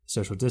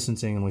social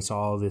distancing, and we saw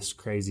all this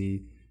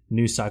crazy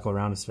news cycle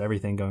around us of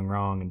everything going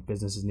wrong and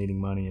businesses needing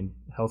money and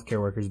healthcare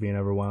workers being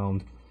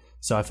overwhelmed.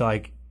 So I feel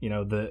like,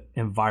 the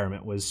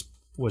environment was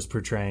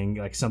portraying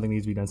like something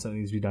needs to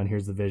be done.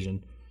 Here's the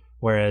vision.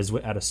 Whereas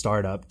at a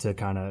startup, to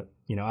kind of,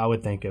 I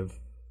would think of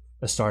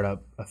a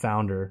startup, a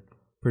founder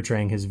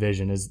portraying his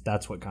vision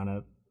that's what kind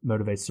of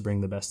motivates to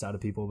bring the best out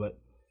of people.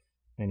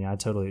 And yeah, I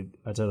totally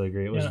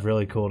agree. It was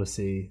really cool to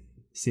see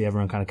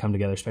everyone kind of come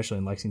together, especially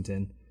in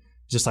Lexington.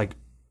 Just like,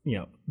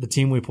 the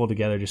team we pulled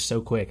together just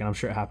so quick, and I'm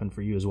sure it happened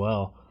for you as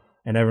well.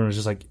 And everyone was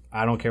just like,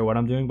 I don't care what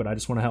I'm doing, but I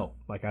just want to help.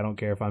 Like, I don't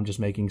care if I'm just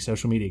making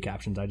social media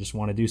captions. I just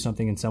want to do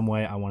something in some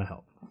way. I want to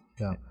help.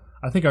 Yeah.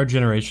 I think our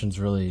generation's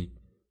really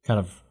kind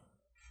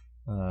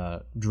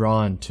of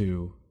drawn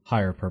to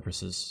higher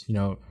purposes.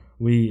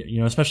 We,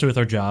 especially with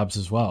our jobs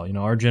as well.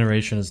 Our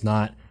generation is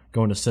not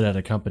going to sit at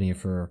a company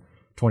for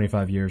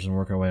 25 years and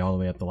work our way all the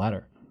way up the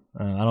ladder.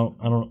 I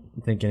don't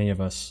think any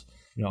of us,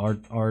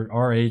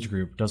 our age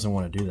group doesn't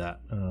want to do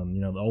that.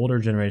 The older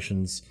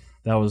generations,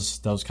 that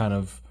was kind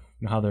of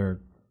how their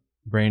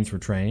brains were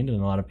trained,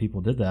 and a lot of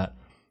people did that.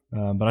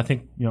 But I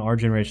think, our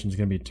generation is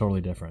going to be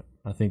totally different.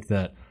 I think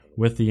that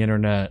with the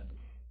internet,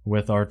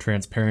 with our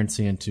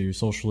transparency into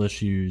social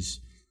issues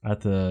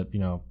at the,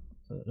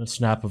 a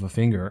snap of a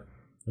finger,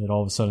 that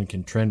all of a sudden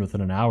can trend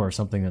within an hour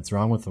something that's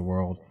wrong with the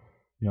world.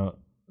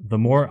 The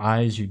more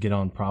eyes you get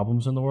on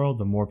problems in the world,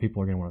 the more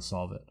people are going to want to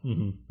solve it.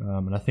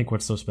 Mm-hmm. And I think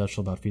what's so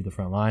special about Feed the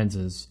Front Lines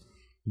is,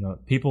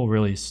 people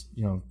really,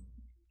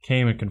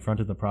 came and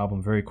confronted the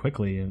problem very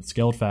quickly and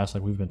scaled fast,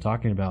 like we've been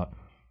talking about.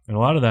 And a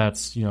lot of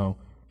that's,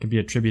 can be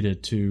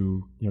attributed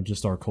to,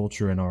 just our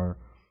culture and our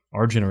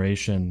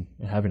generation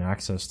having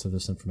access to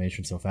this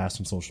information so fast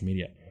in social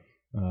media.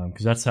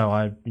 Because that's how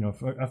I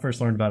first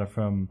learned about it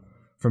from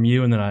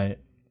you, and then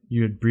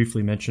you had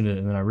briefly mentioned it,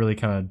 and then I really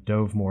kind of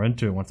dove more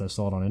into it once I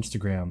saw it on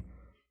Instagram.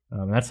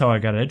 And that's how I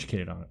got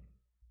educated on it.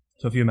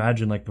 So if you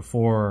imagine, like,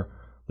 before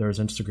there was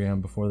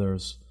Instagram, before there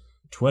was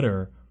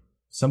Twitter,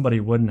 somebody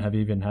wouldn't have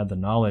even had the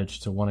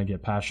knowledge to want to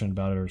get passionate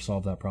about it or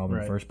solve that problem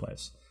in the first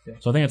place. Yeah.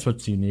 So I think that's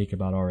what's unique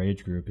about our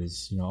age group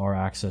is, our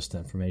access to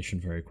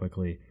information very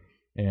quickly.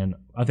 And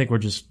I think we're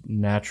just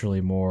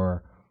naturally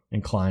more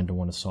inclined to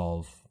want to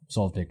solve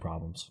big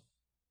problems.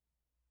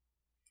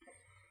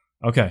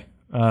 Okay.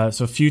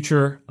 So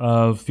future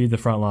of Feed the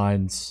Front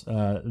Lines.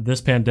 This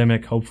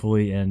pandemic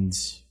hopefully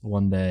ends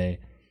one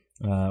day.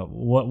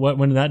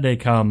 When that day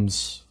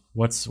comes,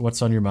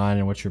 what's on your mind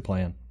and what's your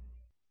plan?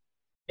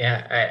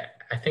 Yeah,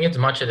 I think it's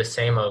much of the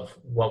same of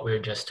what we were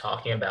just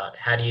talking about.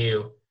 How do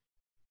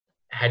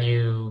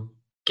you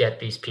get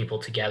these people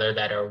together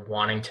that are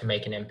wanting to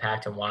make an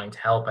impact and wanting to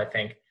help? I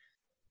think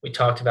we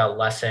talked about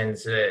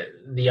lessons.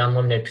 The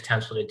unlimited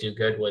potential to do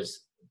good was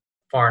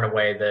far and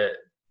away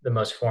the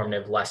most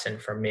formative lesson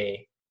for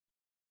me.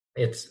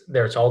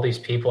 There's all these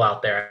people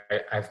out there.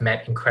 I've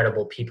met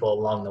incredible people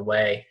along the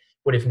way.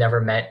 Would have never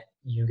met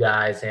you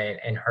guys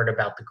and heard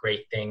about the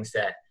great things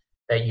that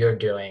you're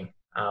doing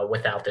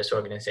without this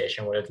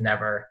organization. Would have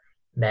never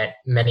met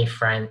many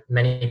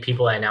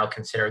people I now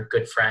consider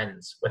good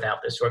friends without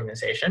this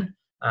organization.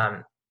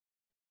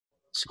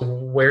 So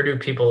where do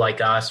people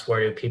like us,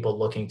 where do people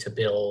looking to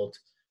build,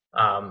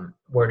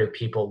 where do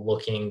people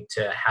looking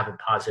to have a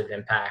positive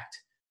impact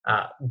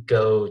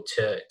go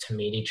to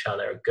meet each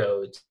other,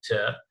 go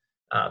to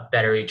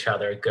better each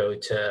other, go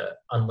to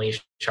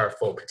unleash our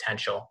full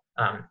potential?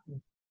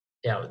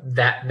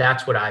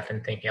 That's what I've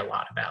been thinking a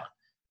lot about.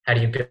 How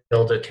do you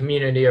build a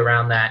community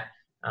around that?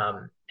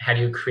 How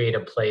do you create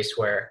a place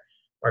where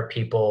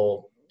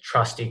people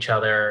trust each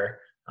other,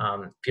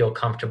 feel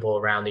comfortable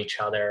around each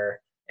other,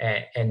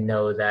 and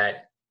know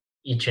that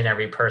each and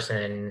every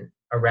person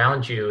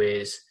around you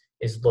is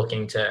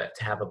looking to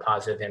have a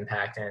positive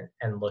impact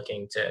and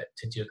looking to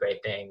do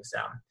great things?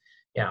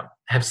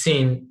 Have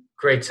seen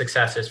great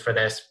successes for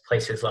this,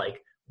 places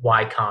like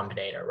Y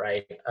Combinator,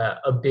 right?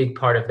 A big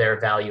part of their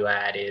value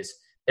add is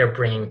they're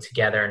bringing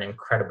together an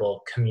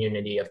incredible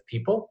community of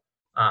people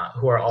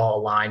who are all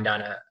aligned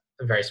on a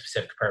very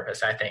specific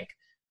purpose. I think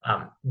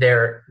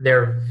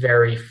they're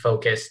very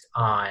focused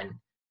on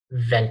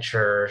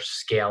venture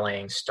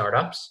scaling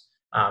startups.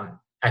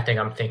 I think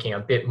I'm thinking a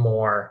bit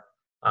more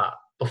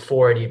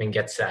before it even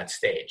gets to that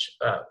stage.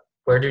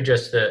 Where do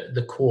just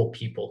the cool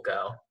people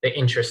go, the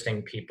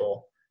interesting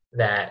people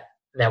that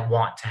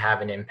want to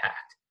have an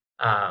impact?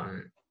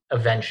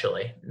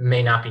 eventually.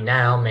 May not be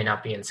now, may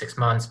not be in 6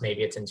 months,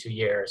 maybe it's in 2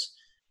 years.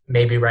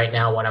 Maybe right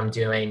now what I'm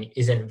doing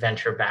isn't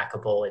venture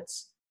backable.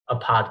 It's a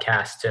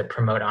podcast to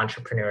promote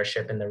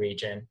entrepreneurship in the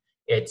region.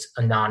 It's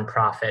a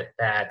nonprofit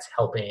that's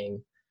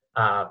helping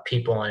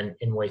people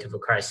in wake of a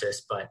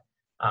crisis. But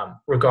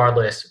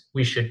regardless,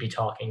 we should be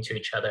talking to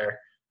each other.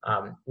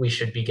 We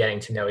should be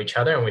getting to know each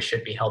other, and we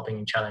should be helping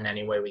each other in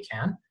any way we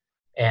can.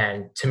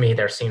 And to me,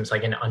 there seems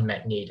like an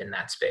unmet need in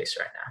that space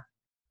right now.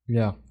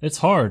 Yeah, it's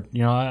hard.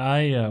 You know,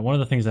 I one of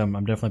the things I'm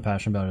definitely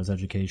passionate about is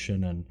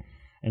education,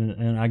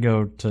 and I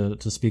go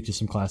to speak to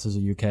some classes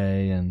at UK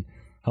and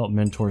help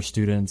mentor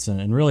students,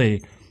 and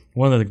really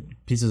one of the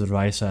pieces of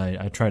advice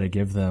I try to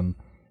give them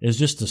is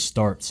just to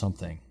start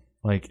something,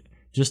 like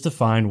just to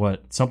find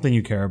something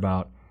you care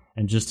about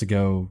and just to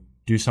go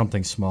do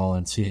something small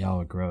and see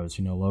how it grows.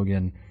 You know,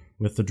 Logan,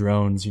 with the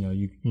drones, you know,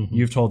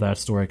 you've told that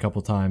story a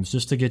couple times,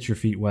 just to get your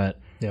feet wet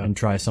and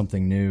try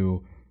something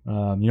new.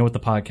 You know, with the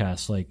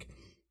podcast, like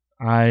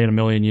I in a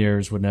million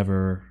years would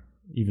never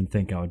even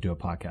think I would do a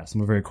podcast.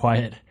 I'm a very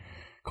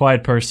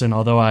quiet person.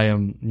 Although I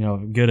am, you know,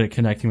 good at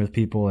connecting with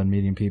people and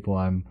meeting people,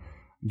 I'm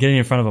getting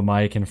in front of a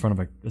mic, in front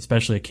of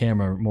especially a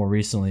camera more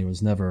recently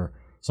was never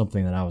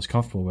something that I was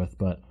comfortable with,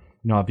 but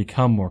you know, I've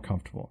become more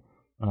comfortable.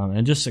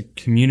 And just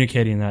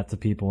communicating that to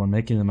people and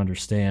making them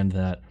understand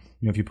that,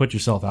 you know, if you put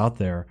yourself out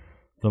there,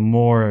 the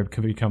more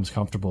it becomes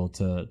comfortable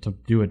to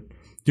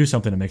do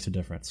something that makes a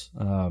difference.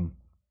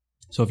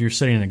 So if you're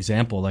setting an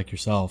example like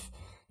yourself,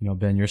 you know,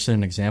 Ben, you're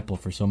setting an example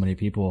for so many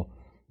people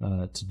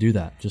to do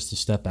that, just to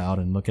step out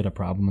and look at a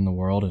problem in the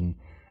world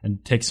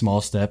and take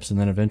small steps, and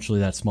then eventually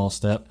that small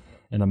step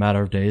in a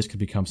matter of days could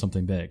become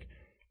something big.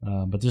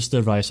 But just the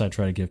advice I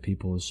try to give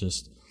people is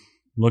just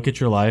look at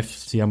your life,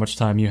 see how much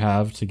time you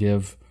have to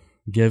give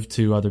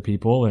to other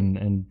people,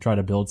 and try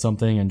to build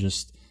something, and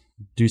just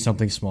do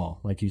something small,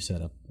 like you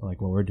said,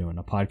 like what we're doing,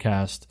 a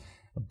podcast,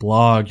 a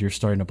blog. You're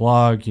starting a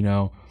blog, you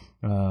know,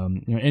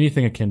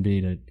 anything it can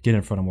be to get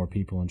in front of more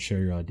people and share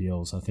your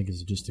ideals. I think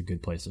is just a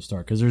good place to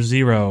start, because there's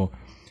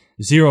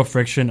zero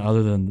friction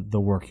other than the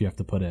work you have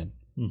to put in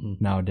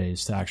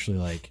nowadays to actually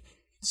like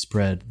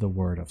spread the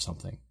word of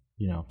something,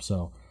 you know.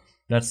 So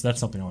that's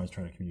something I always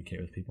try to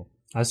communicate with people.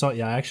 I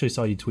actually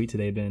saw you tweet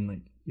today, Ben,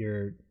 like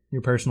your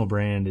personal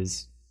brand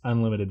is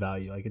unlimited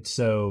value. Like, it's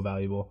so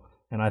valuable.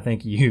 And I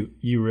think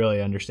you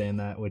really understand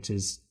that, which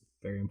is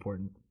very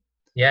important.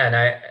 Yeah, and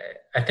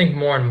I think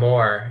more and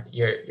more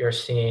you're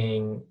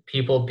seeing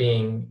people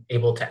being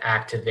able to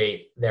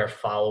activate their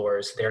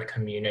followers, their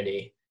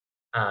community,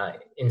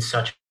 in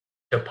such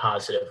a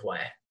positive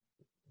way.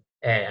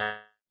 And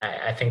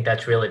I think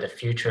that's really the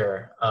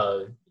future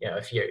of, you know,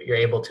 if you're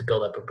able to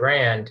build up a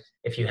brand,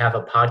 if you have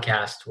a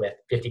podcast with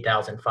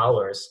 50,000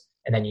 followers,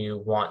 and then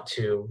you want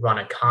to run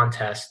a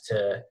contest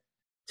to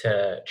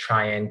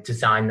try and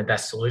design the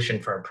best solution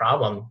for a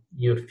problem,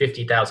 you have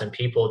 50,000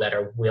 people that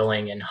are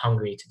willing and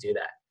hungry to do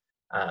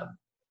that.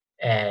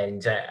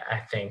 And I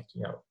think,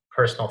 you know,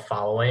 personal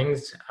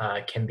followings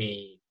can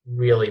be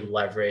really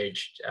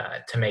leveraged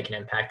to make an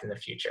impact in the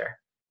future.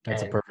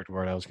 That's a perfect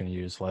word I was going to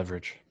use,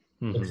 leverage.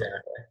 Exactly.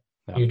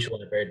 Yeah. Huge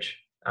leverage.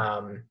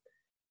 And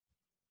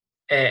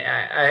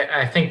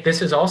I think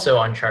this is also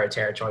uncharted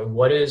territory.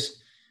 What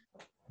is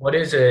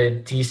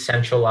a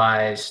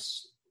decentralized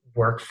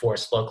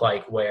workforce look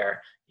like,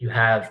 where you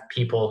have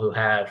people who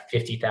have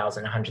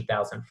 50,000,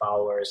 100,000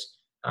 followers,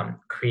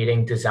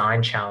 creating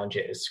design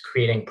challenges,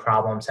 creating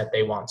problems that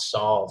they want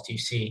solved? You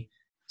see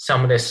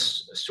some of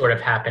this sort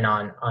of happen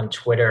on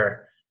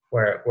Twitter,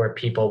 where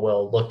people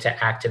will look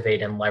to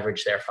activate and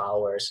leverage their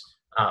followers.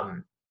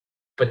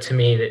 But to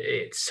me,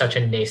 it's such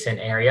a nascent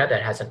area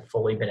that hasn't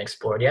fully been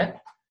explored yet,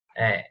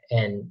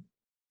 and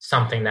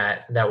something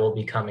that will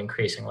become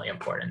increasingly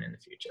important in the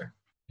future.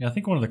 Yeah, I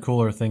think one of the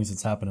cooler things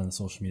that's happened in the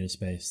social media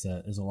space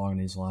that is along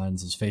these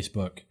lines is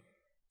Facebook,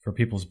 for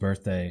people's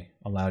birthday,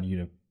 allowed you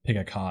to pick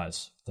a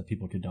cause that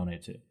people could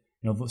donate to. You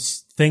know,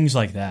 things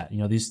like that. You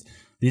know,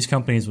 these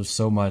companies with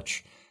so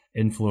much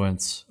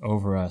influence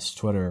over us,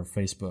 Twitter,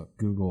 Facebook,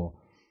 Google,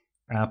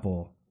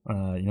 Apple,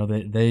 you know,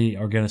 they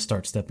are going to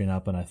start stepping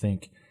up. And I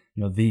think,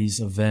 you know, these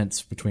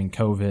events between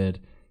COVID,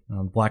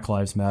 Black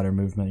Lives Matter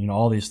movement, you know,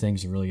 all these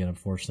things are really going to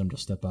force them to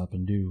step up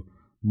and do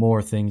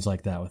more things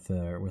like that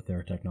with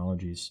their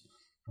technologies.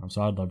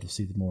 So I'd love to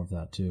see more of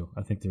that too.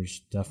 I think there's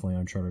definitely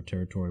uncharted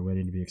territory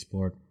waiting to be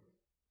explored.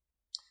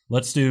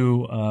 Let's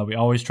do, we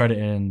always try to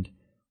end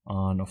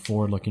on a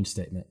forward-looking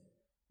statement,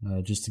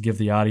 just to give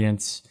the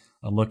audience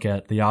a look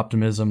at the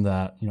optimism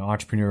that, you know,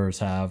 entrepreneurs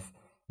have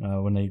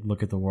when they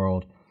look at the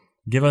world.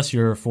 Give us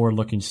your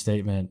forward-looking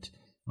statement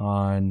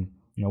on,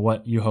 you know,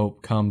 what you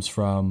hope comes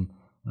from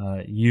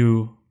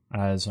you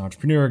as an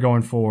entrepreneur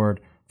going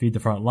forward. Feed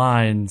the front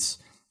lines.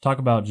 Talk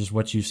about just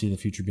what you see the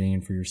future being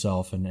for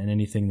yourself, and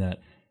anything that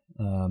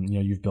you know,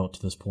 you've built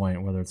to this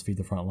point, whether it's Feed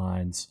the Front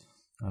Lines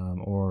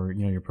or,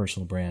 you know, your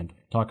personal brand.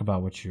 Talk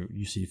about what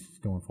you see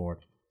going forward.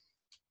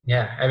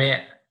 Yeah, I mean,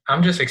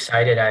 I'm just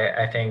excited.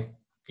 I think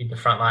Feed the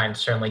Front Lines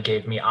certainly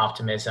gave me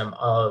optimism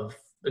of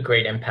the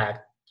great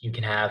impact you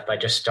can have by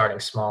just starting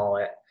small,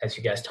 as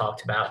you guys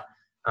talked about.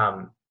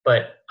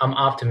 But I'm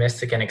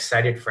optimistic and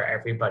excited for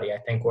everybody. I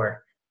think we're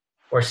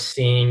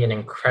seeing an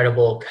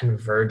incredible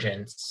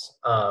convergence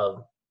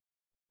of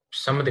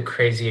some of the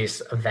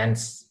craziest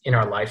events in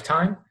our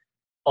lifetime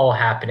all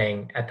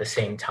happening at the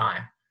same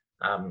time.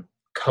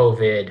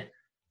 COVID,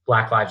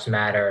 Black Lives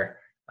Matter,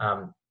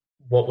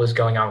 what was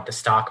going on with the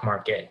stock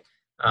market,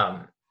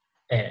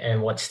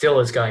 and what still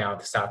is going on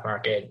with the stock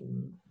market,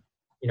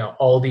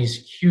 all these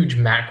huge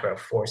macro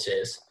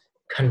forces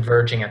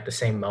converging at the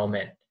same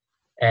moment.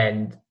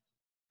 And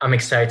I'm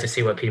excited to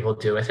see what people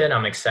do with it.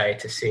 I'm excited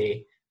to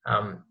see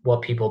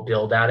what people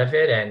build out of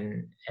it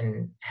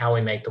and how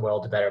we make the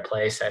world a better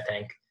place. I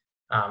think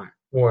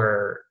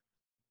we're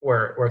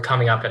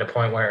coming up at a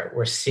point where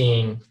we're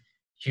seeing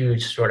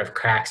huge sort of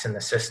cracks in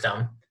the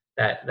system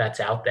that's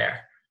out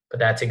there. But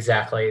that's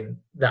exactly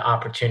the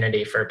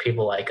opportunity for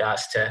people like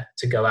us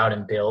to go out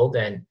and build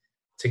and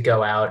to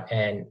go out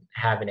and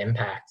have an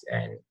impact.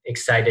 And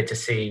excited to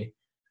see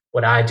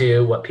what I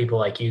do, what people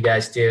like you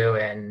guys do,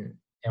 and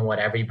what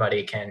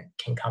everybody can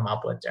come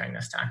up with during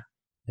this time.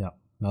 Yeah,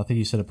 I think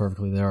you said it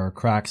perfectly. There are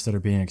cracks that are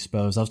being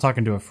exposed. I was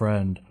talking to a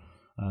friend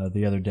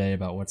the other day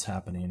about what's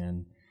happening,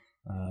 and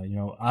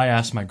I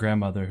asked my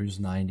grandmother, who's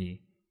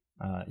 90,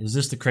 is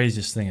this the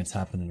craziest thing that's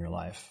happened in your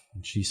life?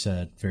 And she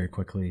said very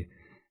quickly,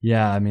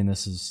 yeah, I mean,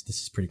 this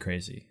is pretty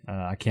crazy.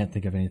 I can't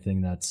think of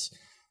anything that's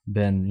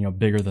been,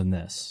 bigger than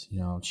this.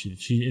 She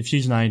if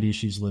she's 90,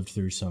 she's lived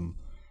through some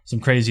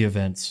crazy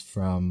events,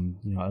 from,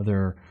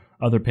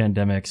 other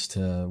pandemics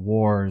to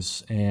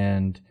wars.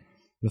 And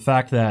the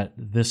fact that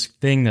this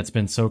thing that's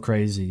been so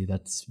crazy,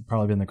 that's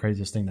probably been the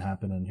craziest thing to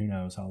happen in who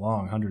knows how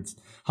long,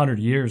 100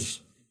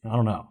 years. I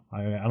don't know.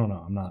 I don't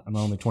know. I'm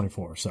only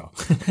 24. So,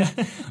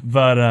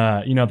 but,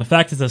 the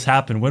fact that this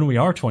happened when we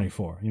are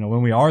 24,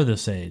 when we are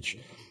this age,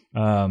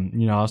 I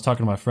was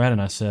talking to my friend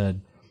and I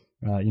said,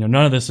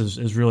 none of this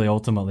is really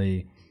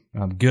ultimately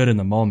good in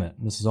the moment.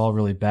 This is all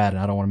really bad.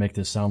 And I don't want to make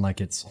this sound like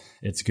it's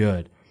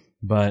good,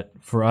 but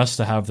for us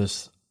to have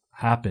this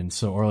happen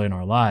so early in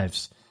our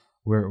lives,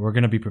 we're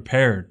going to be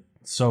prepared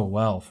so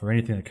well for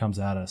anything that comes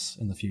at us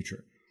in the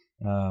future.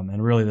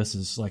 And really, this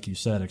is, like you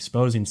said,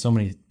 exposing so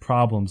many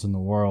problems in the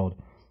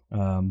world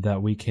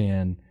that we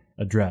can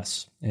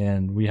address.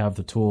 And we have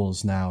the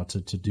tools now to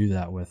do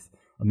that with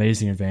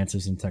amazing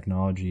advances in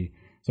technology.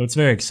 So it's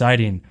very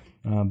exciting.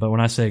 But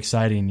when I say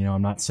exciting,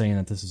 I'm not saying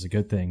that this is a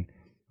good thing.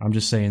 I'm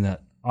just saying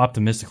that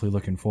optimistically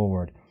looking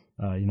forward,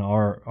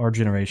 our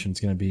generation is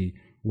going to be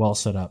well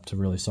set up to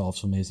really solve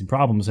some amazing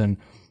problems. And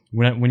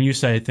when you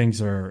say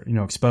things are,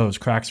 exposed,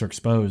 cracks are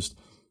exposed,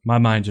 my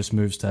mind just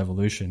moves to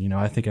evolution.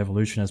 I think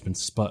evolution has been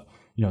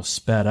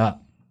sped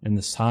up in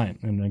this time.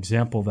 And an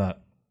example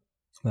that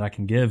I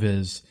can give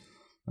is,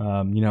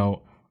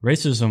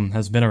 racism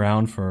has been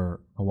around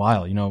for a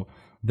while.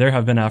 There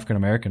have been African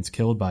Americans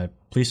killed by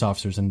police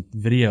officers, and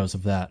videos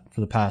of that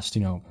for the past,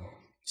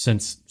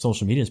 since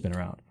social media has been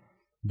around.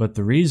 But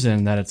the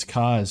reason that it's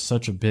caused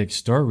such a big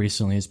stir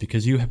recently is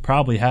because you have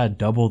probably had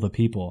double the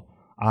people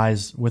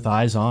eyes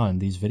on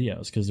these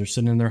videos, because they're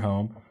sitting in their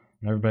home.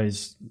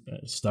 Everybody's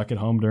stuck at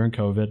home during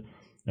COVID,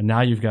 and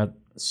now you've got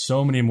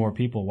so many more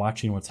people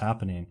watching what's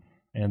happening,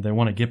 and they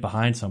want to get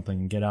behind something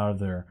and get out of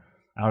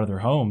their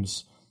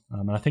homes.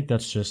 And I think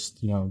that's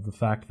just the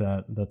fact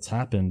that's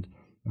happened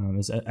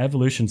is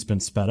evolution's been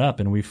sped up,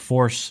 and we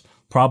force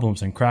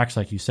problems and cracks,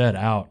 like you said,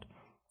 out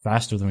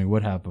faster than we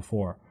would have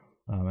before.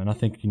 And I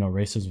think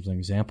racism is an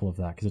example of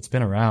that, because it's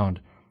been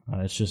around.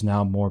 It's just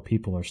now more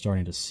people are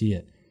starting to see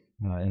it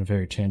in a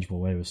very tangible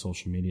way with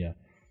social media.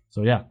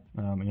 So yeah,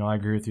 I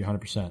agree with you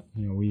 100%.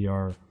 We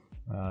are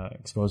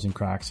exposing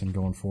cracks and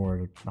going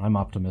forward. I'm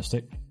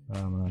optimistic,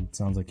 and it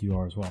sounds like you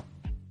are as well.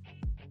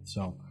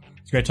 So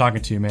it's great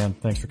talking to you, man.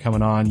 Thanks for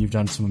coming on. You've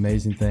done some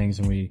amazing things,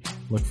 and we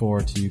look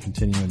forward to you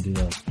continuing to do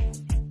those.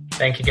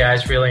 Thank you,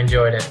 guys. Really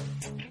enjoyed it.